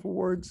type of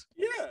awards?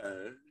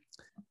 Yeah.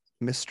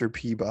 Mr.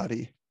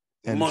 Peabody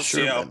and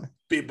Monsieur Sherman.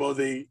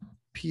 Peabody.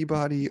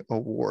 Peabody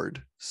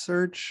Award.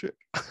 Search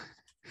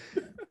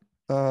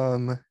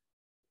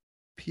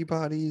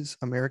Peabody's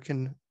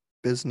American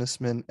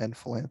businessman and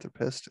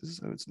philanthropist is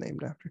who it's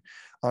named after.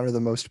 Honor the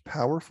most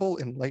powerful,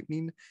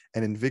 enlightening,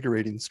 and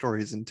invigorating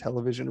stories in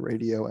television,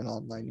 radio, and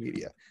online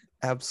media.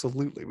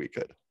 Absolutely, we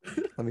could.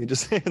 Let me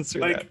just answer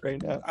that right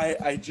now.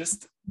 I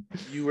just,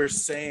 you were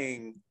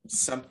saying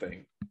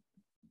something.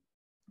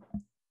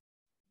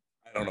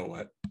 I don't know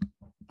what.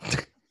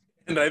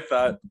 And I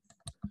thought,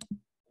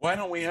 why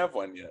don't we have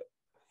one yet?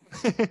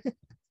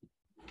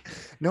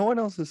 No one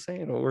else is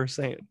saying what we're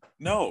saying.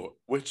 No,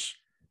 which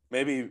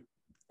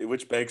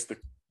begs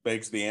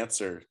the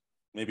answer.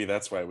 Maybe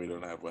that's why we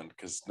don't have one,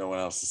 because no one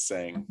else is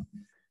saying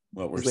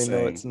what we're saying.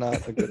 They know it's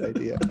not a good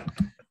idea.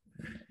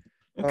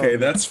 Okay,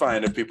 that's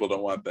fine if people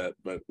don't want that,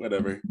 but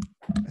whatever.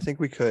 I think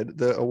we could.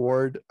 The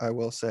award, I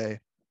will say,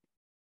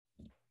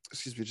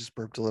 excuse me, just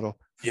burped a little.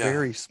 Yeah.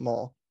 Very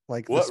small.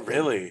 Like what? This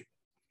really?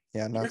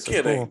 Yeah, not You're so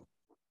kidding.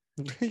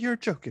 Cool. You're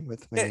joking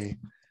with me.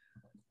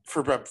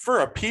 For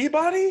a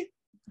Peabody?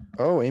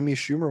 Oh, Amy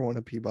Schumer won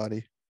a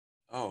Peabody.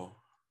 Oh.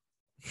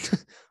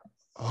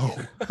 Oh.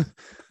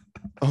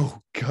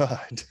 Oh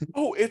God.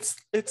 Oh, it's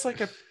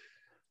like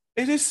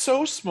it is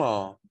so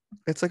small.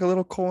 It's like a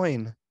little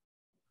coin.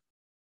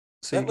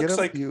 So that looks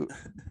like you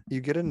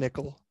get a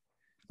nickel.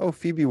 Oh,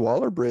 Phoebe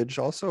Waller-Bridge,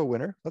 also a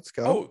winner. Let's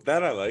go. Oh,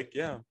 that I like,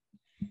 yeah.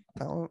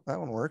 That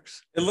one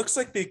works. It looks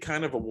like the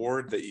kind of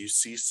award that you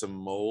see some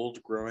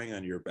mold growing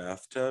on your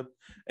bathtub,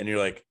 and you're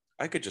like,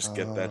 I could just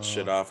get that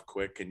shit off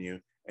quick, and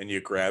you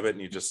grab it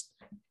and you just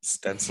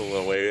stencil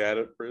away at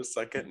it for a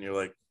second, and you're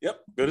like, yep,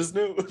 good as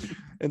new.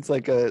 It's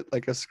like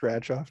a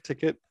scratch off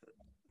ticket,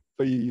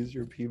 but you use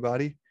your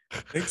Peabody.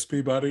 Thanks,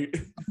 Peabody.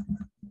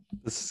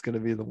 This is gonna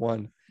be the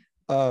one.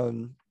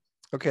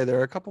 Okay, there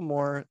are a couple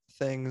more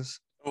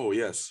things. Oh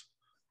yes,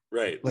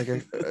 right.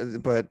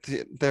 But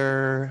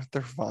they're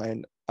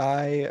fine.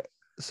 I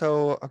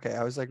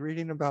was like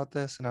reading about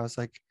this, and I was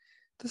like,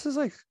 this is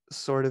like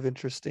sort of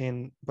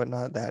interesting, but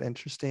not that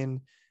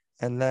interesting.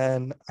 And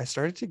then I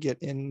started to get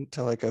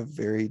into like a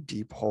very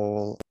deep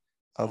hole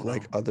of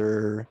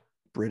other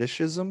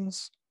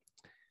Britishisms,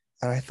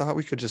 and I thought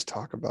we could just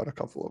talk about a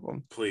couple of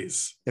them.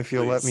 Please, if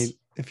you'll let me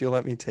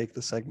take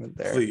the segment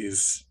there.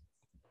 Please.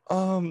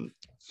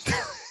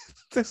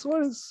 This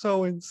one is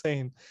so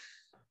insane.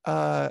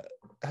 Have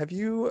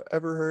you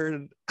ever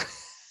heard?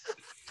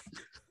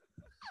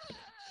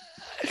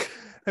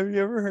 Have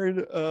you ever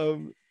heard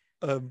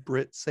a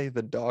Brit say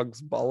the dog's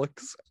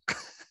bollocks?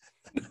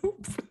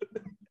 Nope.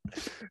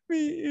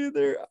 Me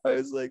either. I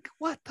was like,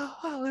 what the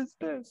hell is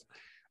this?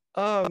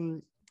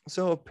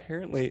 So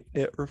apparently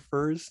it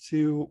refers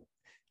to,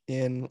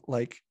 in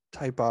like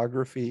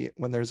typography,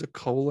 when there's a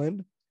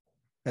colon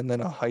and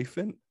then a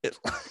hyphen, it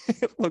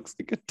looks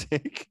like a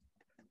dick.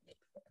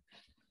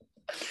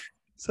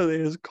 So they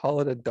just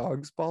call it a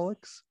dog's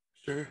bollocks.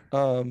 Sure.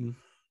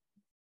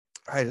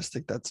 I just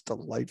think that's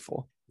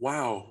delightful.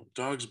 Wow,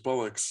 dog's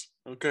bollocks.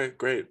 Okay,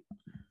 great.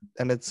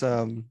 And it's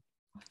the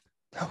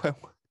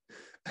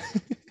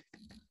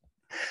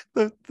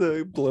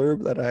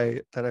blurb that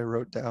I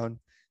wrote down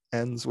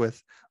ends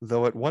with,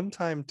 though at one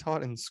time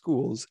taught in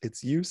schools,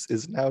 its use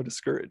is now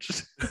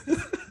discouraged.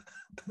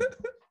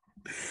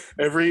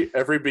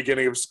 Every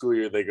beginning of school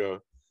year they go,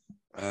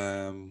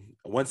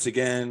 once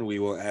again we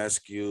will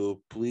ask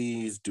you,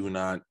 please do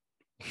not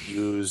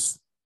use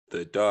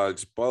the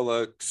dog's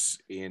bollocks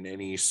in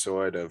any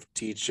sort of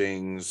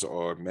teachings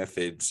or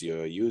methods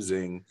you're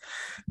using.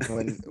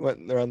 when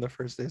they're on the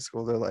first day of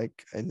school, they're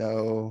like, I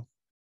know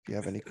if you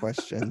have any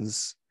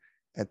questions,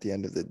 at the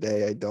end of the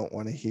day, I don't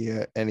want to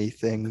hear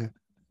anything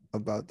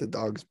about the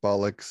dog's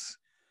bollocks.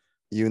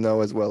 You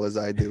know as well as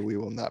I do, we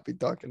will not be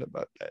talking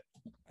about that.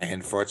 I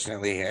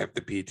unfortunately have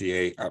the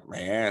PTA up my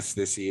ass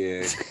this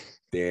year.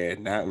 They're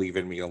not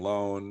leaving me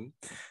alone.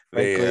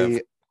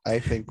 Frankly, I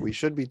think we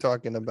should be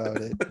talking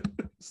about it.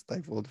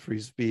 Stifled free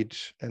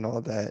speech and all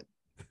that,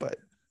 but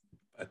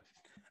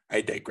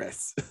I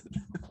digress.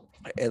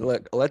 And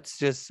look, let's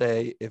just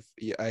say if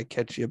I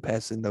catch you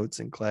passing notes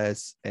in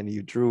class and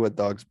you drew a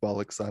dog's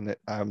bollocks on it,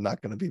 I'm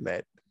not going to be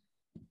mad,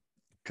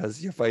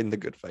 because you're fighting the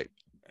good fight.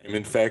 I'm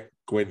in fact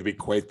going to be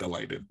quite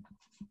delighted.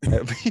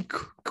 I'd be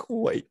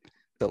quite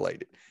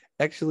delighted.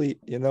 Actually,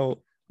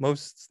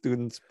 most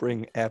students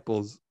bring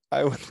apples.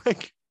 I would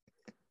like.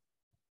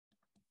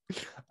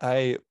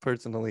 I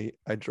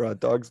draw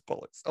dog's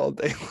bollocks all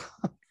day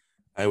long.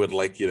 I would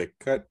like you to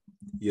cut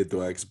your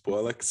dog's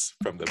bollocks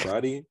from the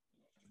body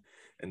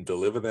and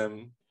deliver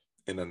them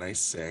in a nice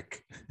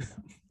sack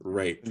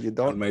right You on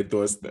don't my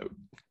doorstep.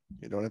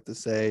 have to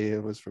say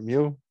it was from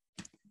you.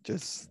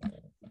 Just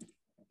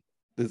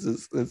this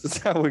is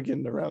how we're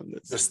getting around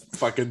this. Just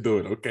fucking do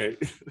it, okay?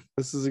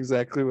 This is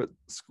exactly what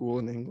school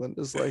in England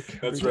is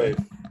like. That's right.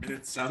 And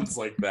it sounds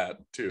like that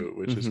too,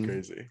 which is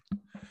crazy.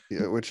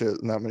 Yeah, which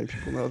is not many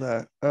people know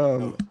that.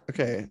 No.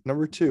 Okay,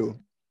 number 2.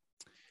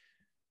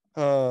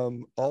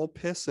 All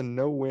piss and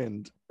no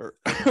wind. Or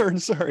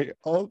sorry,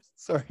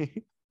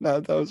 no,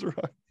 that was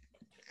wrong.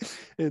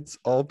 It's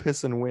all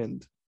piss and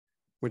wind,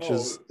 which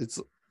is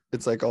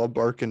it's like all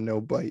bark and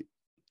no bite.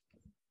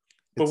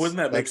 But wouldn't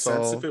that make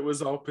sense if it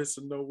was all piss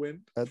and no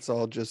wind? That's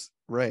all just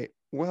right.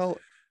 Well,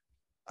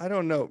 I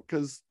don't know,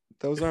 because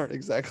those aren't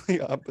exactly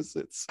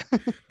opposites.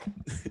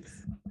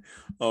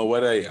 Oh,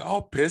 what are you?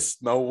 All piss,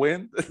 no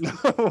wind?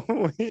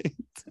 No, wait.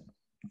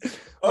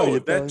 Oh,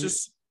 that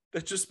just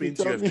means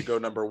you have to go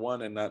number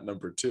 1 and not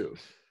number 2,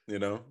 you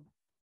know?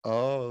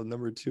 Oh,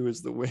 number 2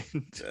 is the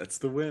wind. That's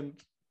the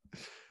wind.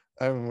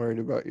 I'm worried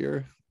about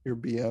your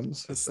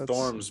BMs. The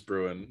storm's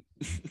brewing.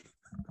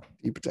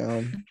 Deep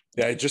down.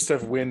 Yeah, I just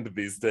have wind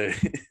these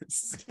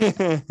days.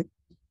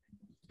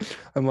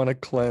 I'm on a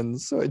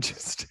cleanse, so I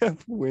just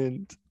have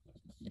wind.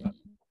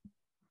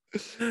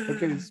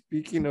 Okay,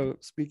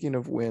 speaking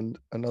of wind,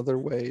 another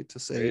way to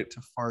say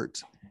to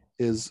fart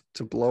is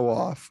to blow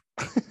off.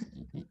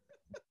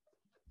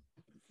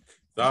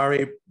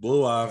 Sorry,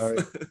 blew off. Sorry,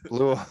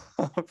 blew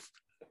off.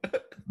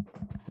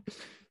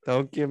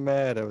 Don't get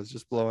mad. I was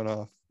just blowing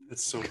off.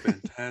 It's so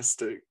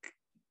fantastic.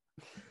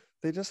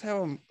 They just have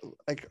them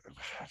like,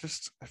 I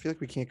feel like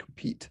we can't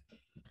compete.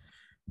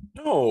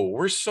 No,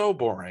 we're so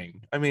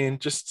boring. I mean,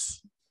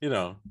 just,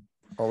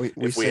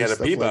 if we had a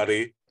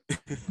Peabody,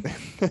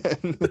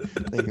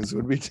 things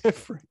would be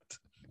different.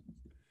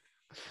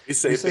 We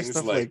say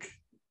things like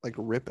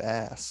rip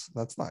ass.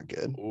 That's not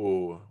good.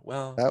 Oh,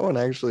 well. That one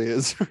actually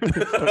is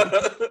really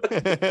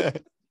funny.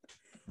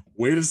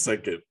 Wait a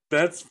second.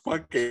 That's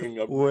fucking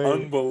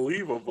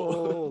unbelievable.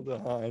 Hold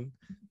on.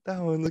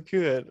 That one's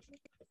good.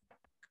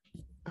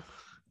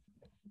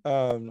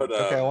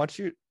 Okay, I want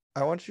you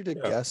to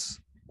guess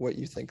what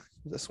you think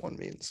this one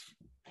means.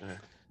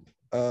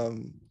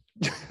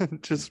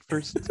 Just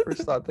first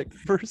thought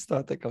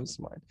that comes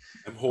to mind.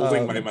 I'm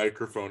holding my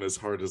microphone as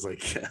hard as I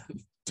can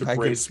to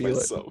brace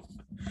myself.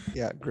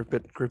 Yeah, grip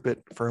it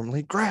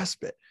firmly,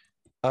 grasp it.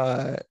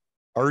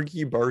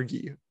 Argy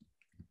bargy.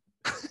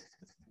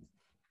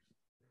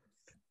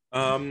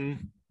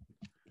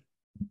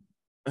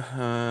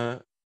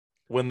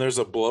 When there's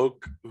a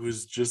bloke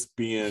who's just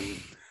being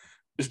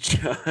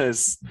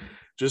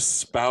just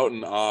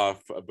spouting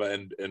off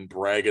and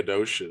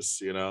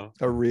braggadocious,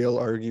 a real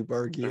argy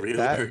bargy.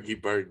 Argy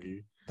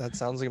bargy. That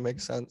sounds like it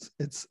makes sense.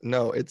 It's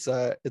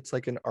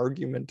like an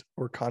argument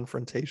or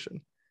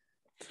confrontation,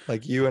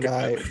 like you and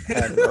I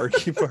had an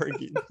argy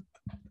bargy.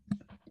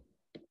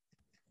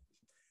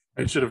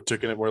 I should have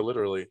taken it more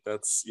literally.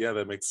 That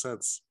makes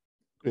sense.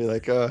 Be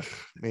like,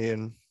 me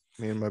and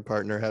my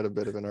partner had a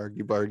bit of an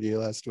argy bargy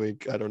last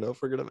week. I don't know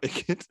if we're gonna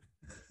make it.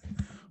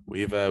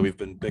 We've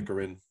been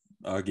bickering,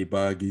 argy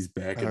bargies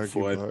back and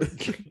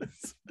forth.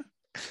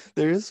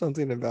 There is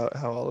something about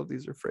how all of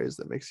these are phrased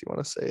that makes you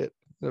want to say it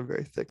in a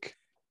very thick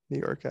New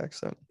York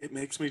accent. It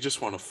makes me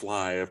just want to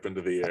fly up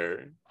into the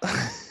air.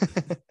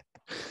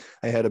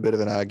 I had a bit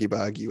of an argy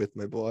bargy with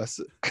my boss.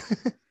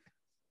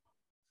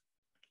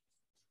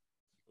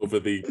 Over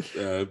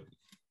the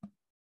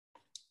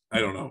I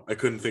don't know. I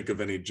couldn't think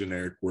of any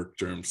generic work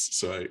terms,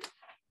 so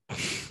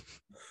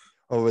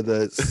over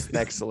the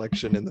snack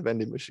selection in the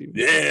vending machine.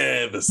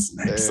 Yeah, the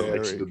snack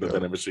selection in the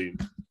vending machine.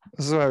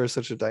 This is why we're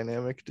such a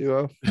dynamic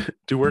duo.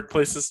 Do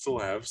workplaces still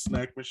have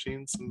snack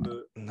machines in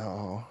the?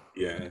 No.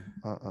 Yeah.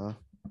 Yeah.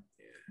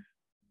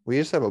 We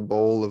just have a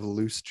bowl of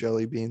loose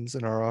jelly beans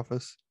in our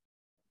office.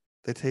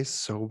 They taste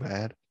so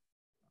bad.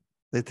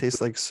 They taste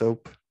like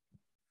soap.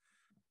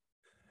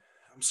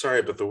 I'm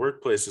sorry, but the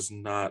workplace is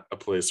not a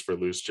place for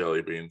loose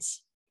jelly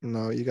beans.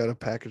 No, you got to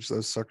package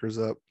those suckers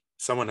up.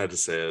 Someone had to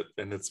say it,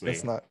 and it's me.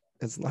 It's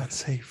not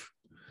safe.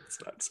 It's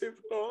not safe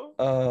at all.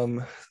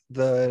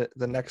 The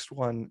next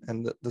one,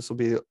 and this will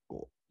be.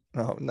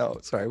 No,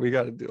 sorry, we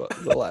got to do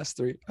the last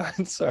 3.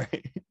 I'm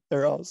sorry,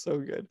 they're all so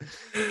good.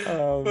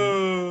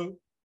 The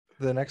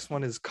next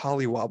one is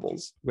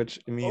collywobbles, which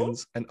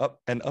means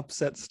an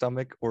upset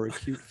stomach or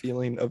acute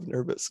feeling of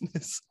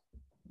nervousness.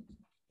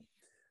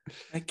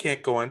 I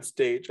can't go on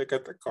stage. I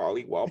got the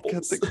collywobbles. I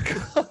got the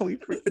collie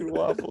freaking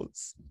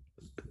wobbles.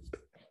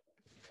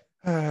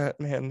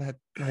 Man,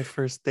 my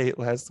first date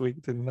last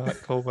week did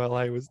not go well.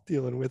 I was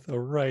dealing with a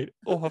right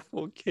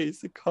awful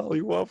case of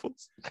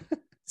collywobbles.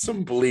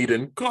 Some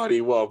bleeding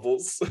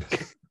collywobbles.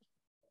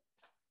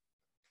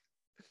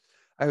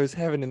 I was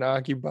having an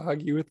oggy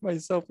boggy with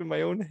myself in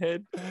my own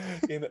head.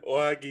 An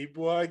oggy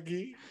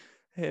boggy.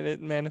 And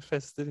it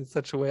manifested in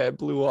such a way I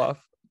blew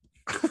off.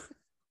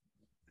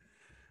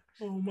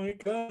 Oh my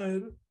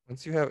god.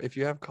 If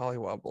you have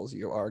collywobbles,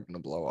 you are gonna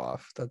blow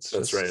off. That's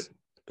right.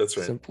 That's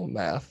right. Simple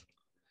math.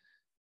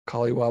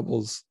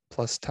 collywobbles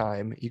plus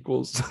time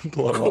equals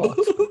blow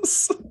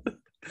off.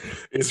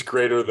 Is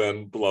greater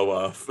than blow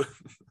off.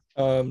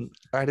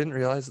 I didn't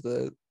realize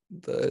the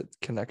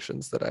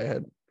connections that I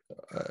had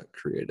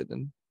created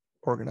in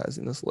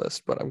organizing this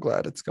list, but I'm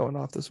glad it's going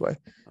off this way.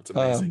 That's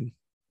amazing.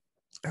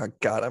 Oh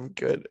God, I'm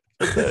good.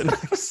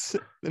 The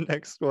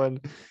next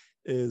one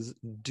is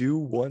do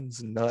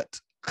one's nut,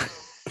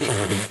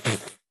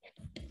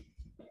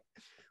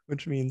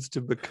 which means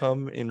to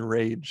become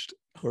enraged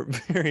or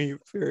very,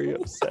 very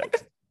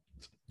upset.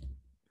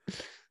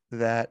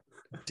 That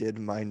did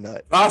my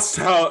nut.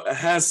 Thou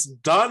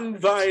hast done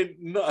thy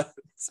nut.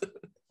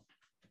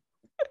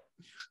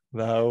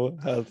 Thou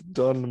hast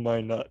done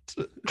my nut.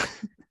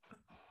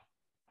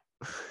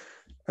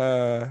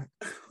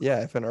 Yeah,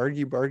 if an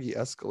argy-bargy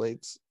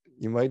escalates,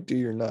 you might do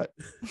your nut.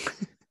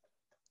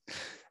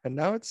 And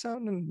now it's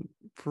sounding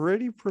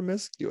pretty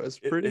promiscuous,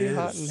 pretty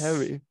hot and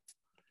heavy.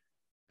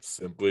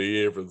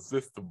 Simply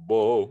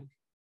irresistible.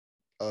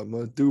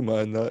 I'ma do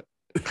my nut.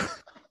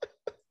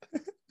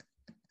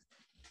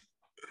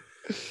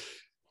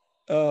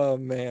 Oh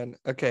man.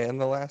 Okay,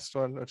 and the last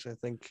one, which I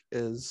think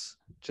is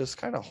just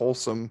kind of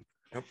wholesome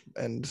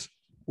and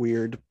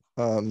weird.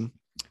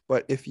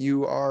 But if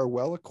you are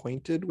well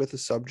acquainted with a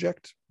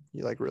subject,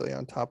 you like really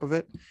on top of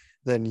it,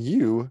 then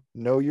you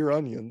know your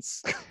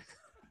onions.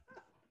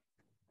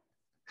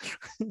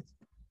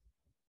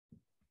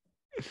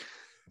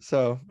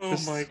 So oh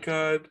my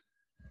God.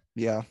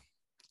 Yeah.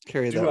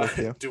 Carry that with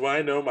you. Do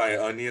I know my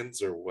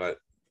onions or what?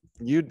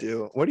 You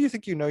do. What do you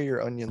think you know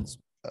your onions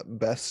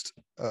best?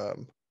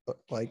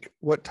 Like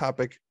what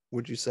topic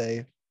would you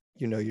say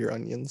you know your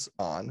onions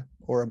on?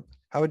 Or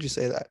how would you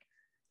say that?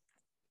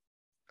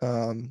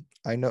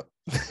 I know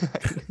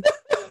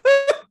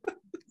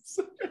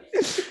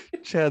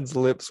Chad's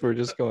lips were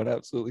just going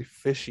absolutely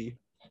fishy.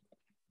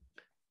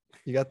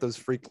 You got those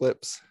freak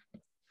lips.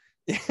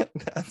 Yeah,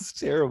 that's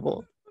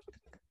terrible.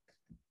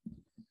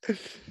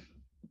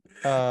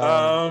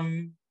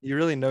 You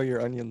really know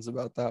your onions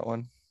about that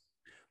one.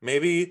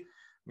 Maybe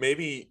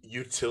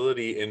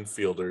utility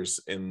infielders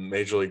in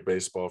Major League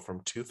Baseball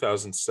from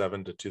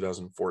 2007 to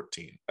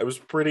 2014. I was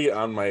pretty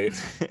on my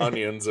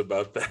onions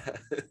about that.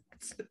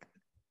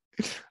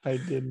 I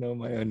did know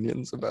my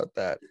onions about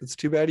that. It's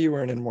too bad you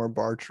weren't in more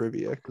bar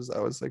trivia because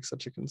that was like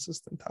such a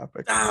consistent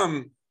topic.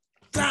 Damn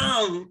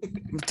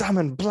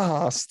and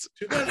blast.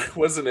 Too bad I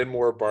wasn't in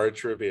more bar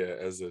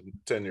trivia as a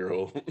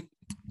 10-year-old.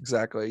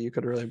 Exactly. You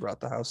could have really brought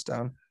the house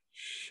down.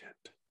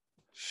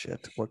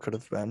 Shit. What could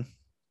have been?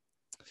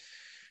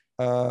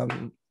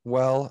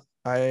 Well,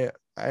 I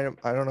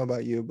don't know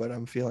about you, but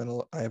I'm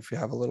feeling I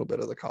have a little bit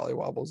of the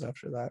collywobbles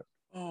after that.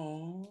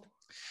 Oh,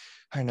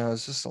 I know,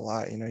 it's just a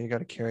lot. You know, you got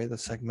to carry the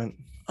segment.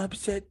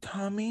 Upset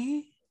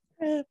tummy.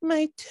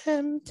 My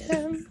tum.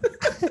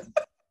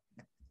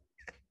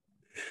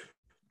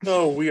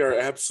 Oh, we are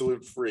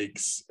absolute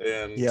freaks,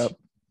 and yep.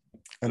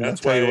 And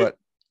that's I'll tell you what,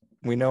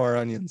 we know our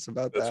onions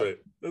about that.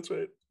 That's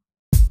right.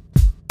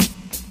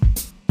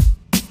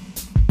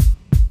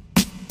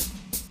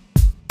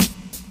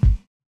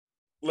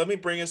 Let me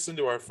bring us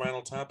into our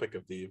final topic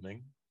of the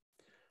evening.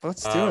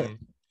 Let's do it.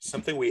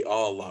 Something we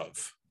all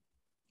love.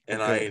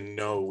 And okay. I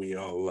know we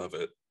all love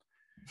it.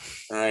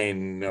 I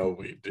know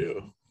we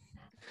do.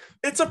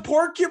 It's a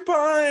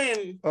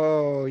porcupine.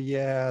 Oh,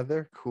 yeah,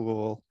 they're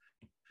cool.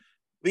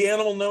 The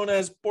animal known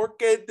as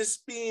Porca de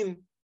Spin.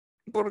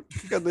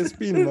 Porca de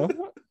Spin, no?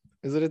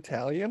 Is it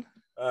Italian?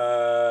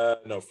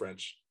 No,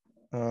 French.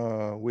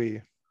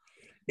 Oui.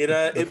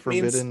 It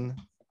forbidden means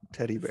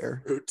teddy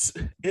bear.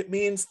 It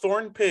means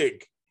thorn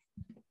pig.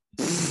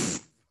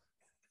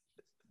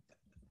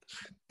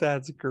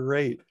 That's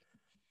great.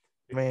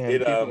 Man,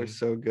 people are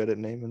so good at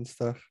naming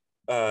stuff.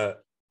 It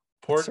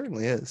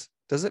certainly is.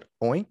 Does it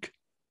oink?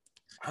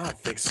 I don't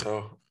think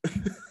so.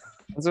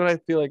 That's what I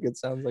feel like it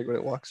sounds like when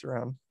it walks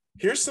around.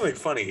 Here's something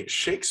funny.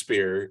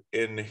 Shakespeare,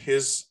 in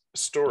his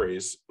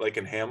stories, like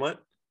in Hamlet,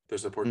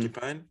 there's a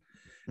porcupine,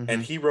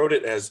 and he wrote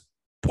it as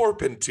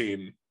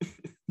porpentine.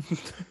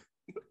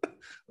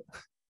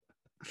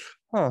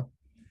 Huh.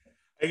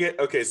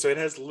 Okay, so it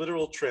has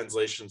literal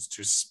translations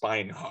to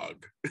spine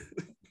hog.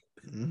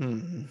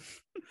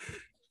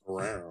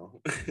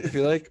 Wow. I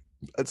feel like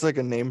it's like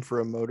a name for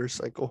a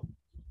motorcycle.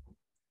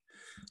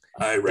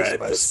 I ride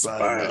the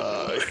spine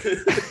hog.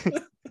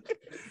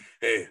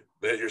 Hey,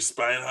 that your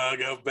spine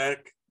hog out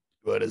back?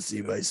 Want to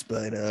see my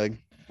spine hog?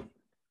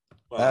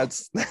 Well,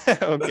 that's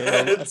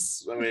okay.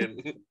 That's, I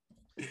mean,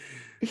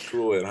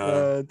 cool it,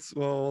 huh?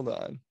 Hold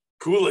on.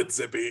 Cool it,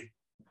 Zippy.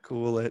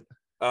 Cool it.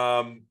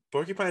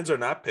 Porcupines are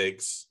not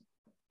pigs,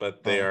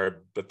 but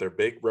they're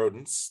big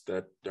rodents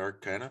that are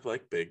kind of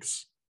like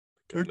pigs.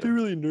 Aren't they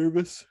really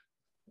nervous?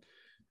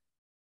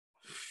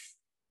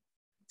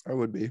 I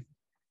would be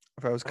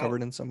if I was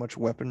covered in so much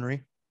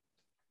weaponry.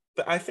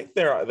 I think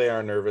they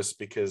are nervous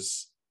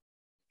because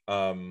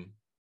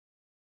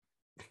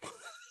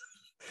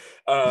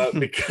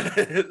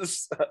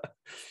because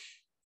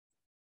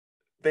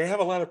they have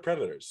a lot of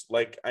predators.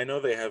 Like, I know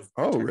they have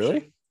protection. Oh,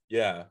 really?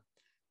 Yeah.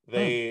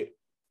 They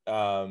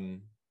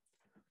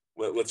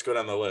Let's go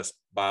down the list.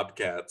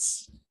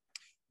 Bobcats.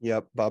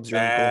 Yep, Bob's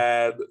your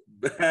uncle.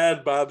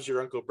 Bad Bob's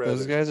your uncle brother.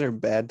 Those guys are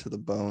bad to the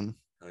bone.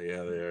 Oh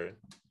yeah, they are.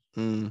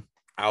 Mm.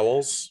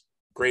 Owls,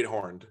 great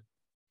horned.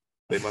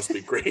 They must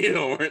be great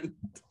horned.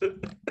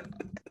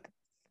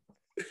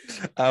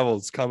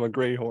 Owls,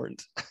 great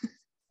horned.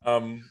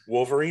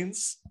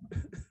 Wolverines.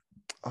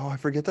 Oh, I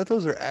forget that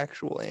those are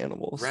actual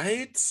animals.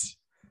 Right?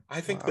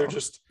 I think Wow.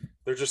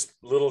 they're just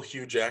little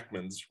Hugh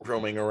Jackmans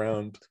roaming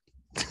around.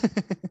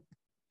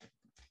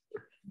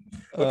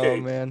 Okay,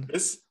 oh man.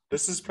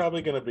 This is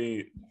probably going to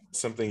be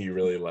something you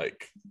really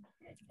like.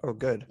 Oh,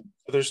 good.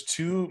 There's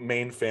two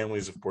main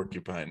families of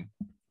porcupine.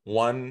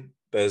 One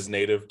that is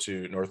native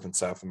to North and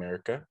South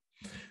America,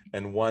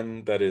 and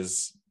one that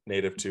is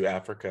native to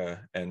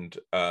Africa and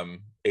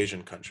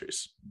Asian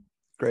countries.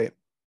 Great.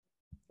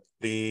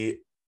 The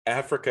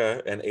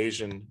Africa and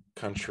Asian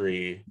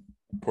country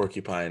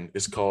porcupine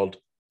is called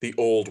the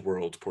Old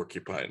World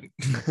porcupine.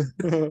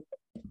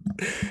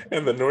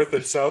 And the North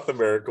and South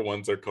America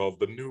ones are called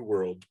the New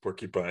World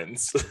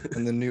porcupines.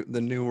 And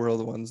the new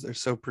world ones, they're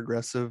so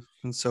progressive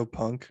and so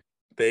punk.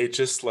 They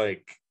just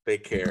they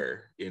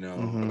care,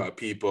 about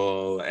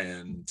people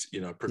and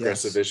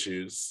progressive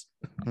issues.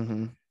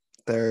 Mm-hmm.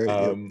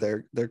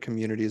 Their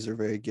communities are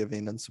very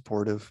giving and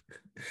supportive.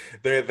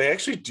 They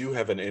actually do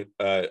have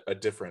a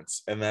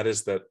difference, and that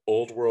is that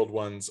Old World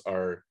ones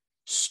are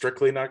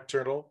strictly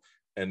nocturnal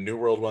and New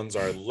World ones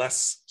are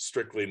less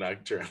strictly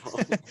nocturnal.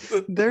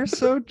 They're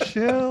so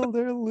chill.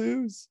 They're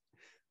loose.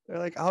 They're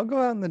like, I'll go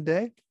out in the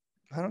day.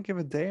 I don't give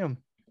a damn.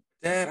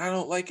 Dad, I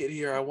don't like it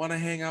here. I want to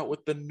hang out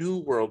with the New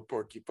World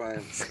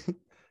porcupines.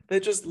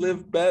 They just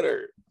live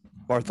better.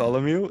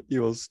 Bartholomew,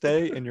 you will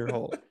stay in your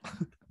hole.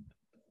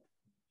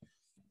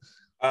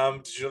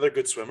 Did you know they're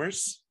good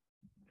swimmers?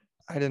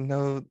 I didn't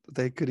know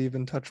they could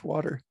even touch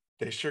water.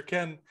 They sure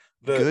can.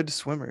 Good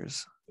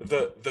swimmers.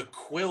 The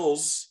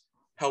quills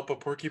help a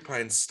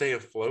porcupine stay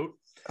afloat,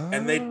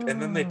 and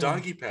then they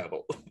doggy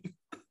paddle.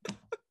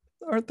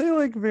 Aren't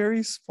they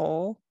very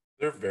small?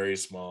 They're very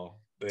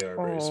small. They are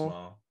very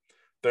small.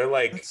 They're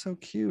that's so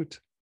cute.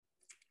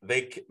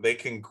 They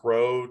can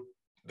grow.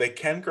 They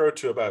can grow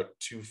to about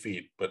 2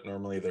 feet, but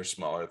normally they're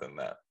smaller than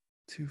that.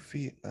 2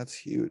 feet. That's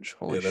huge.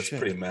 Holy shit. That's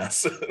pretty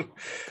massive.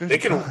 Good they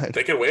can God.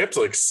 They can weigh up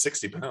to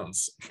 60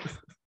 pounds.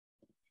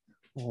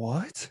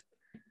 What?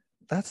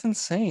 That's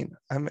insane.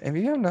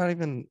 Maybe I don't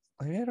even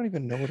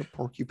know what a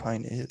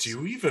porcupine is. Do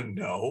you even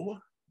know?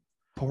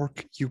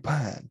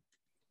 Porcupine.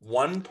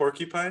 One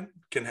porcupine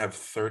can have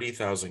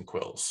 30,000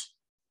 quills.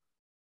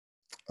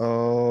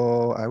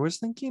 Oh, I was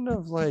thinking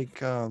of Were you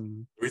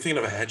thinking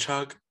of a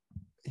hedgehog?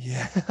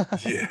 Yeah.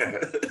 Yeah.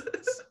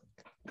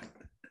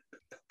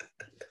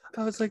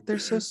 I was like, they're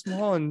so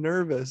small and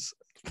nervous.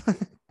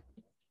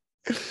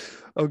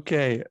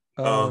 Okay.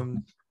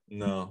 No.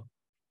 All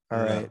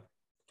right.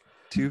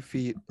 2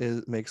 feet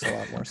makes a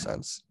lot more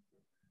sense.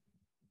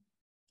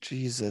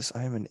 Jesus,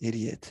 I'm an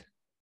idiot.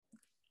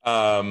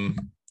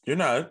 You're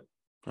not.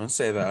 Don't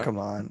say that. Oh,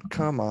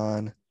 come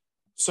on.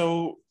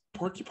 So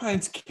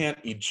porcupines can't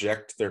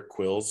eject their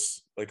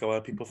quills like a lot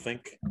of people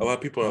think. A lot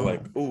of people are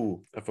like,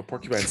 "Ooh, if a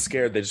porcupine's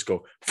scared, they just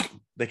go."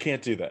 They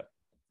can't do that.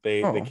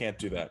 They can't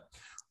do that.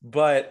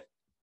 But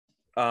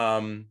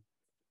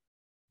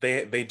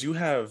they do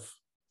have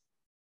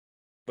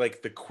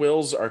the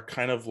quills are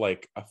kind of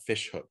like a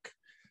fish hook.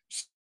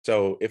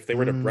 So if they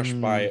were to brush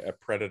by a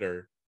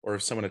predator, or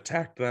if someone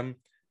attacked them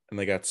and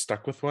they got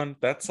stuck with one,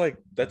 that's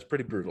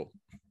pretty brutal.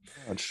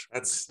 That's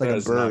like that a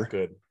is burr. not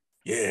good.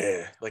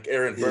 Yeah, like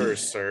Aaron Burr,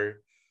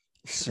 sir.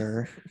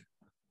 Sir.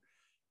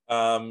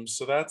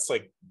 So that's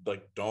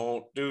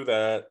don't do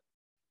that.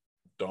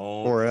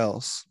 Don't or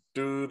else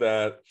do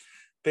that.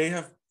 They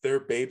have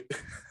their baby.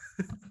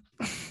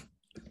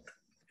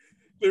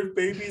 Their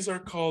babies are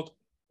called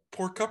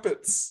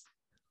porcupets.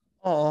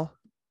 Aw.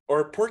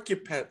 Or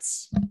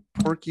porcupets.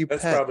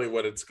 Porcupet. That's probably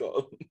what it's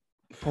called.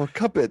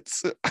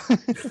 Porcupets.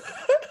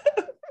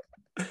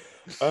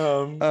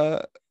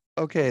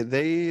 Okay,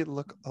 they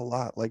look a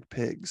lot like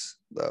pigs,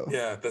 though.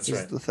 Yeah, that's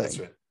right. The thing. That's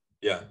right.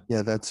 Yeah.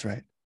 Yeah, that's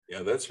right.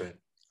 Yeah, that's right.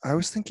 I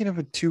was thinking of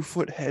a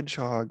 2-foot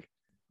hedgehog.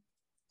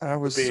 I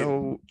was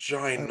so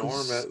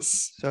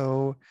ginormous.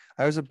 Oh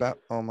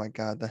my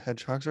God, the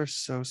hedgehogs are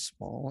so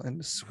small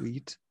and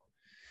sweet.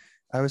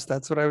 I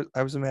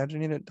was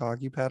imagining it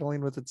doggy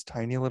paddling with its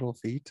tiny little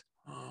feet.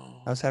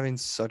 Oh. I was having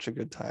such a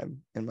good time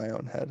in my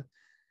own head.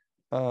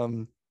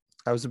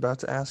 I was about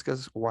to ask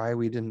us why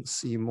we didn't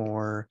see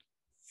more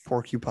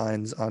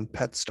porcupines on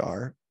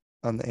PetStar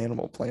on the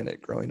Animal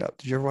Planet growing up.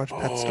 Did you ever watch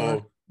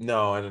PetStar?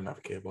 No, I didn't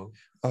have cable.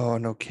 Oh,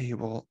 no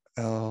cable.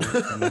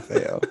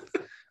 LMFAO.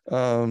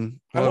 I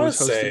want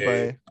to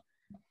say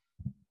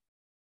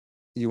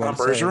Tom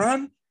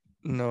Bergeron?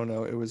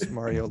 No, it was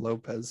Mario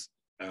Lopez.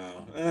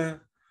 Oh,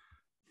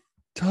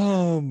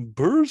 Tom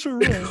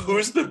Bergeron.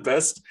 Who's the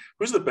best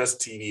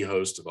TV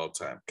host of all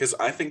time? Because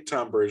I think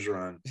Tom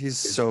Bergeron is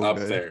so up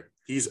good. There.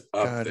 He's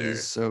up there.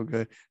 He's so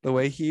good. The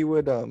way he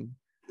would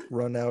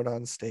run out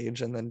on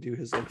stage and then do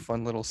his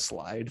fun little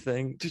slide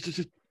thing.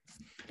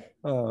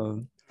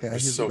 Tom Yeah,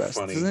 was he's so the best.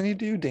 funny. Doesn't he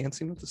do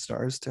Dancing with the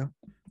Stars too?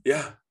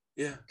 Yeah.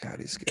 God,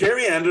 he's good.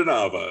 Carrie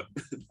Andanava.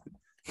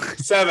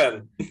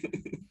 7.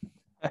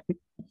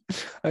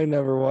 I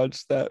never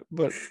watched that,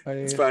 but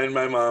It's fine.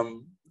 My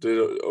mom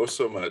did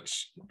so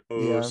much.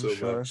 Yeah, I'm so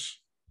sure.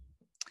 much.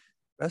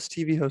 Best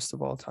TV host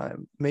of all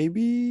time.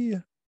 Maybe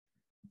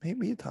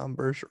Tom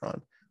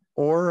Bergeron.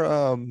 Or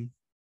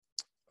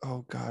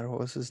oh God, what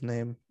was his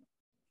name?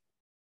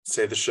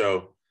 Say the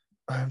show.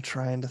 I'm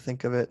trying to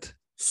think of it.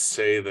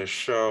 Say the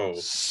show.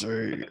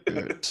 Say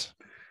it.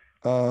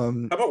 How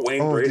about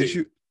Wayne Brady? Did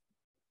you?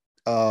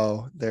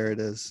 Oh, there it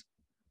is.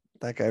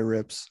 That guy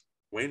rips.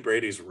 Wayne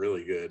Brady's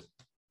really good.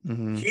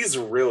 Mm-hmm. He's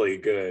really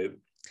good.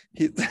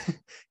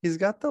 He's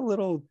got the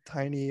little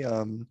tiny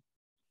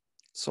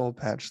soul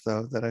patch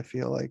though that I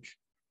feel like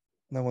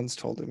no one's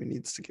told him he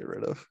needs to get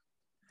rid of.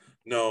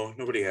 No,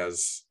 nobody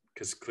has,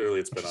 because clearly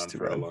it's been on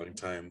for bad. a long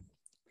time.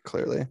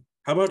 Clearly.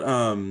 How about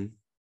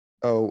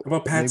how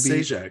about Pat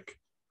Sajak?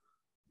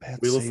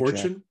 Wheel of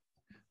Fortune?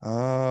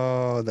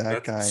 Oh,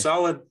 that's guy.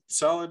 Solid.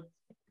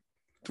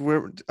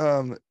 Where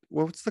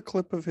what's the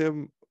clip of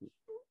him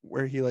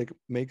where he like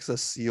makes a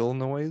seal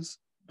noise?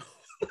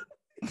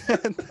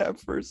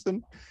 That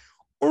person.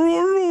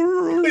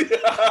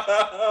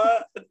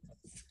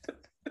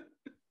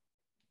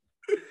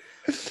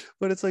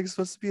 But it's like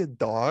supposed to be a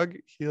dog.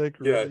 He like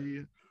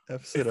really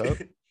F's it up.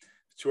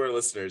 To our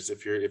listeners,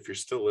 if you're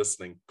still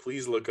listening,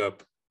 please look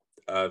up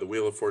the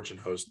Wheel of Fortune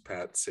host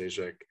Pat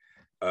Sajak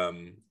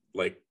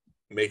like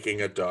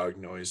making a dog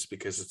noise,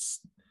 because it's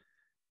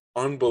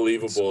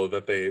unbelievable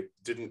that they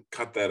didn't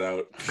cut that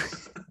out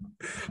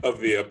of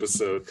the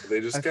episode.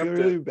 They just kept it. I feel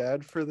really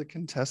bad for the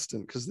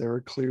contestant because they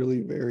were clearly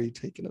very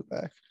taken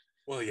aback.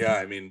 Well, yeah,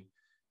 I mean,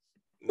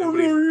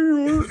 nobody.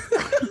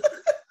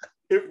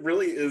 It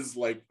really is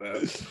like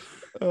that.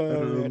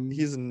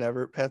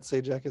 Pat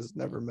Sajak has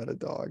never met a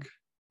dog.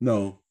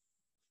 No.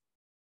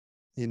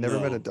 He never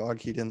met a dog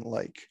he didn't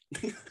like.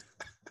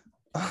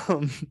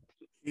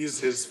 He's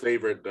his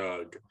favorite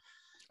dog.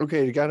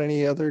 Okay, you got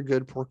any other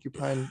good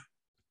porcupine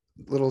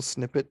little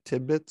snippet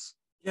tidbits?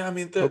 Yeah, I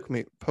mean, poke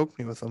me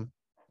with them.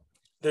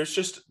 There's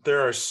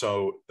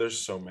so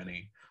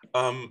many.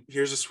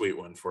 Here's a sweet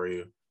one for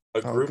you.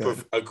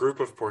 A group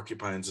of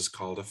porcupines is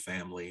called a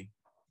family.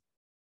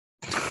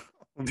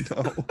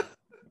 No.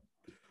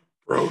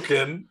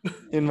 Broken.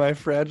 In my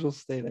fragile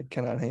state, I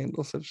cannot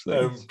handle such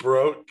things. I'm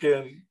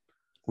broken.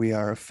 We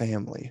are a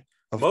family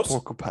of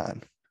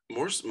porcupine.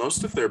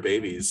 Most of their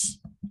babies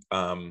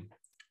are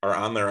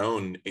on their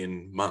own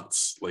in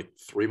months, like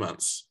 3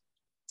 months.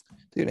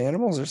 Dude,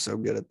 animals are so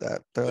good at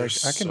that. They're like,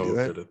 I can do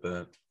it. Good at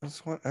that.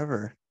 That's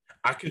whatever.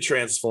 I can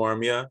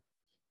transform you.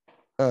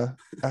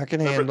 I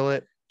can handle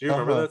it. Do you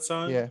remember that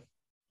song? Yeah.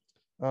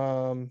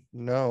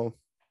 No.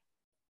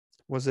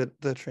 Was it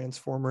the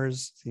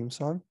Transformers theme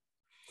song?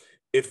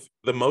 If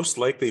the most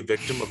likely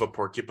victim of a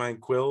porcupine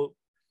quill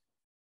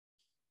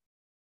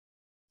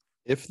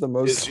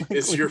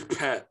is your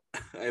pet.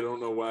 I don't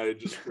know why I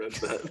just read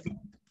that.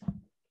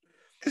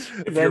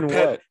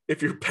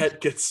 If your pet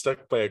gets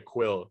stuck by a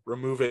quill,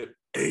 remove it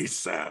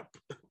ASAP.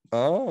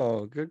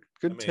 Oh, good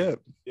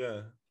tip.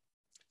 Yeah. Do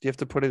you have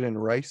to put it in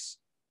rice?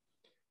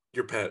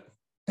 Your pet.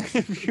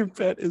 If your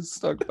pet is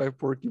stuck by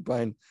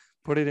porcupine,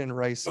 put it in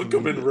rice. Put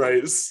it in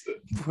rice.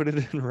 Put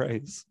it in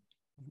rice.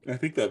 I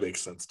think that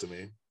makes sense to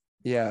me.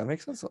 Yeah, it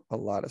makes a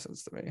lot of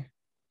sense to me.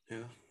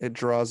 Yeah. It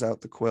draws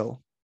out the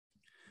quill.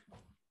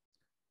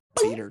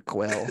 Peter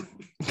Quill.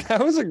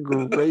 That was a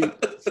great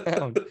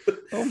sound.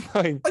 Oh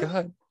my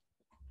God.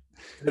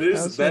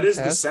 That is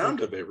the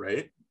sound of it,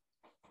 right?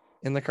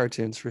 In the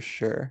cartoons for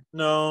sure.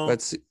 No,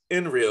 but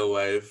in real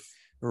life.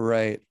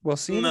 Right. Well,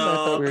 seeing as I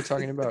thought we were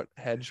talking about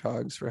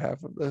hedgehogs for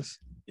half of this.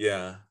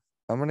 Yeah.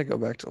 I'm going to go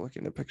back to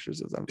looking at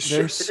pictures of them. Sure.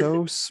 They're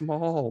so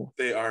small.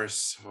 They are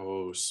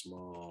so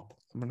small.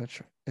 I'm going to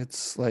try.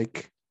 It's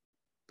like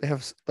they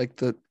have like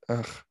the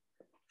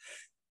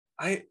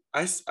I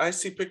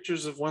see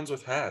pictures of ones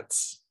with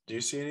hats. Do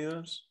you see any of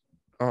those?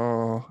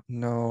 Oh,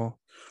 no.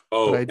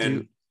 Oh, I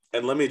do.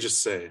 And let me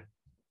just say,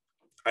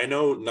 I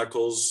know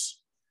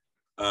Knuckles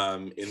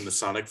in the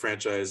Sonic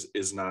franchise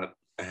is not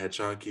a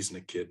hedgehog. He's an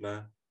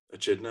echidna,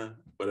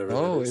 whatever.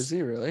 Oh, is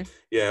he really?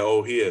 Yeah.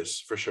 Oh, he is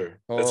for sure.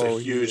 That's a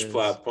huge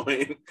plot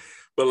point.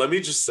 But let me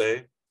just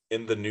say,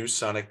 in the new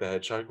Sonic the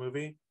Hedgehog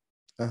movie,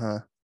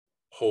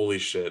 holy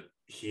shit,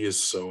 he is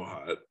so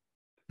hot.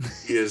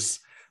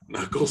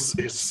 Knuckles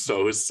is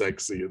so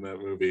sexy in that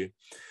movie.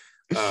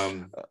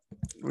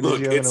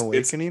 Look,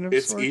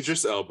 it's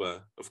Idris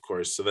Elba, of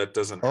course, so that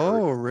doesn't hurt.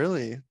 Oh,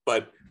 really?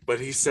 But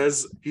he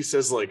says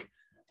like,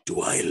 do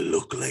I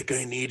look like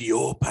I need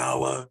your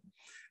power?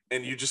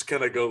 And you just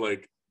kind of go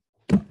like,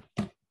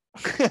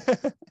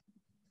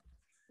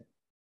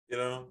 you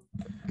know.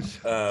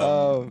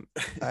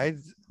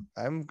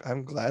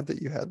 I'm glad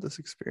that you had this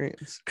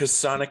experience, because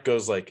Sonic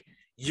goes like,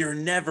 you're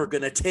never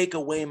gonna take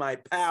away my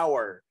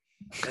power,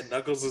 and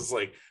Knuckles is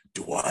like,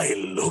 do I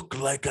look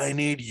like I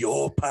need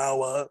your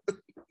power?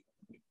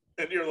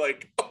 And you're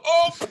like,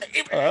 oh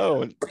baby,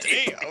 oh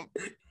damn,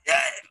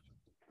 yeah.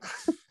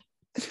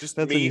 Just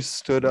That's when you me.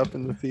 stood up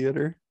in the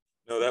theater.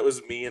 No, that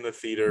was me in a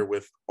theater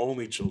with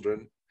only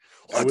children.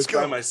 I Let's was by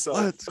go. myself.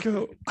 Let's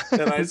go.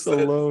 And I It's said,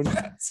 alone.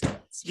 Yes,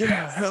 Yeah,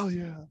 yes. hell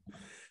yeah.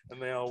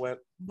 And they all went,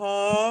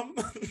 Mom,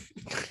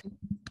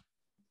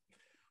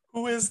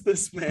 who is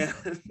this man?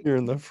 You're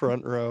in the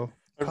front row.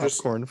 I'm just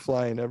Popcorn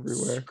flying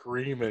everywhere.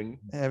 screaming.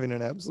 Having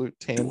an absolute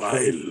Do tantrum.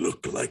 I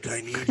look like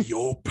I need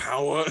your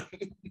power?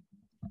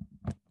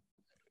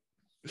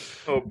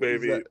 Oh,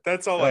 baby.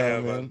 That's all I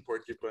have on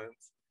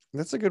Porcupines.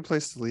 That's a good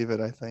place to leave it,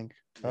 I think.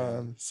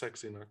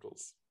 Sexy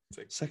Knuckles.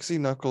 Sexy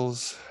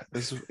Knuckles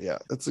is, yeah,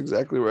 that's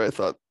exactly where I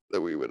thought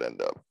that we would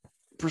end up.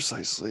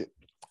 Precisely.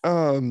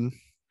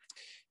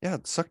 Yeah,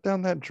 suck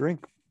down that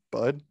drink,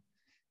 bud.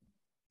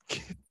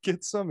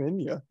 Get some in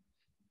you.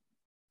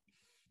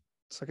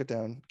 Suck it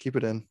down. Keep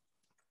it in.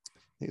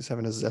 He's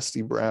having a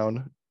zesty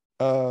brown.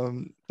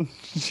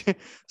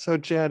 So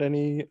Chad,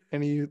 any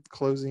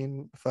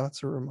closing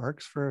thoughts or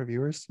remarks for our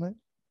viewers tonight?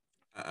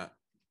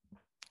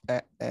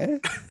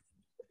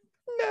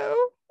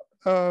 No.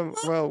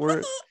 Well,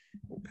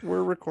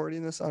 we're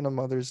recording this on a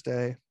Mother's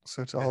Day,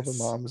 so to all the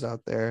moms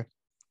out there,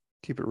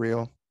 keep it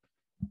real.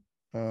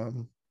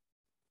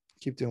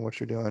 Keep doing what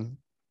you're doing,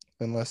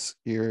 unless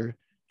your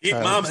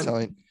child's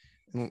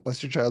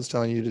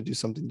telling you to do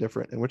something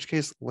different. In which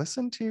case,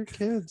 listen to your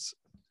kids.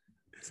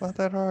 It's not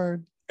that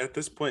hard. At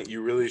this point,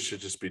 you really should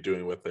just be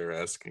doing what they're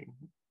asking,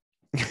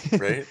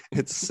 right?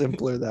 It's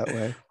simpler that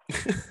way.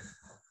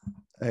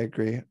 I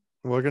agree.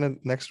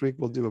 Next week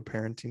we'll do a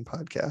parenting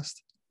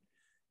podcast.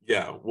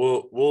 Yeah,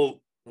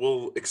 we'll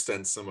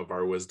extend some of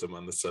our wisdom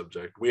on the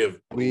subject. We have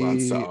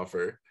lots to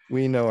offer.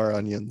 We know our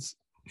onions.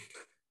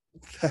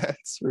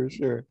 That's for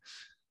sure.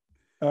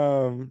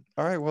 All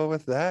right. Well,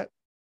 with that,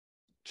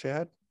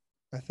 Chad,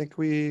 I think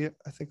we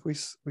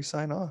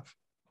sign off.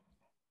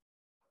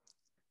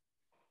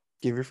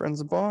 Give your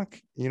friends a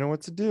bonk. You know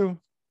what to do.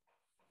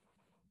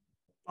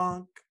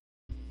 Bonk.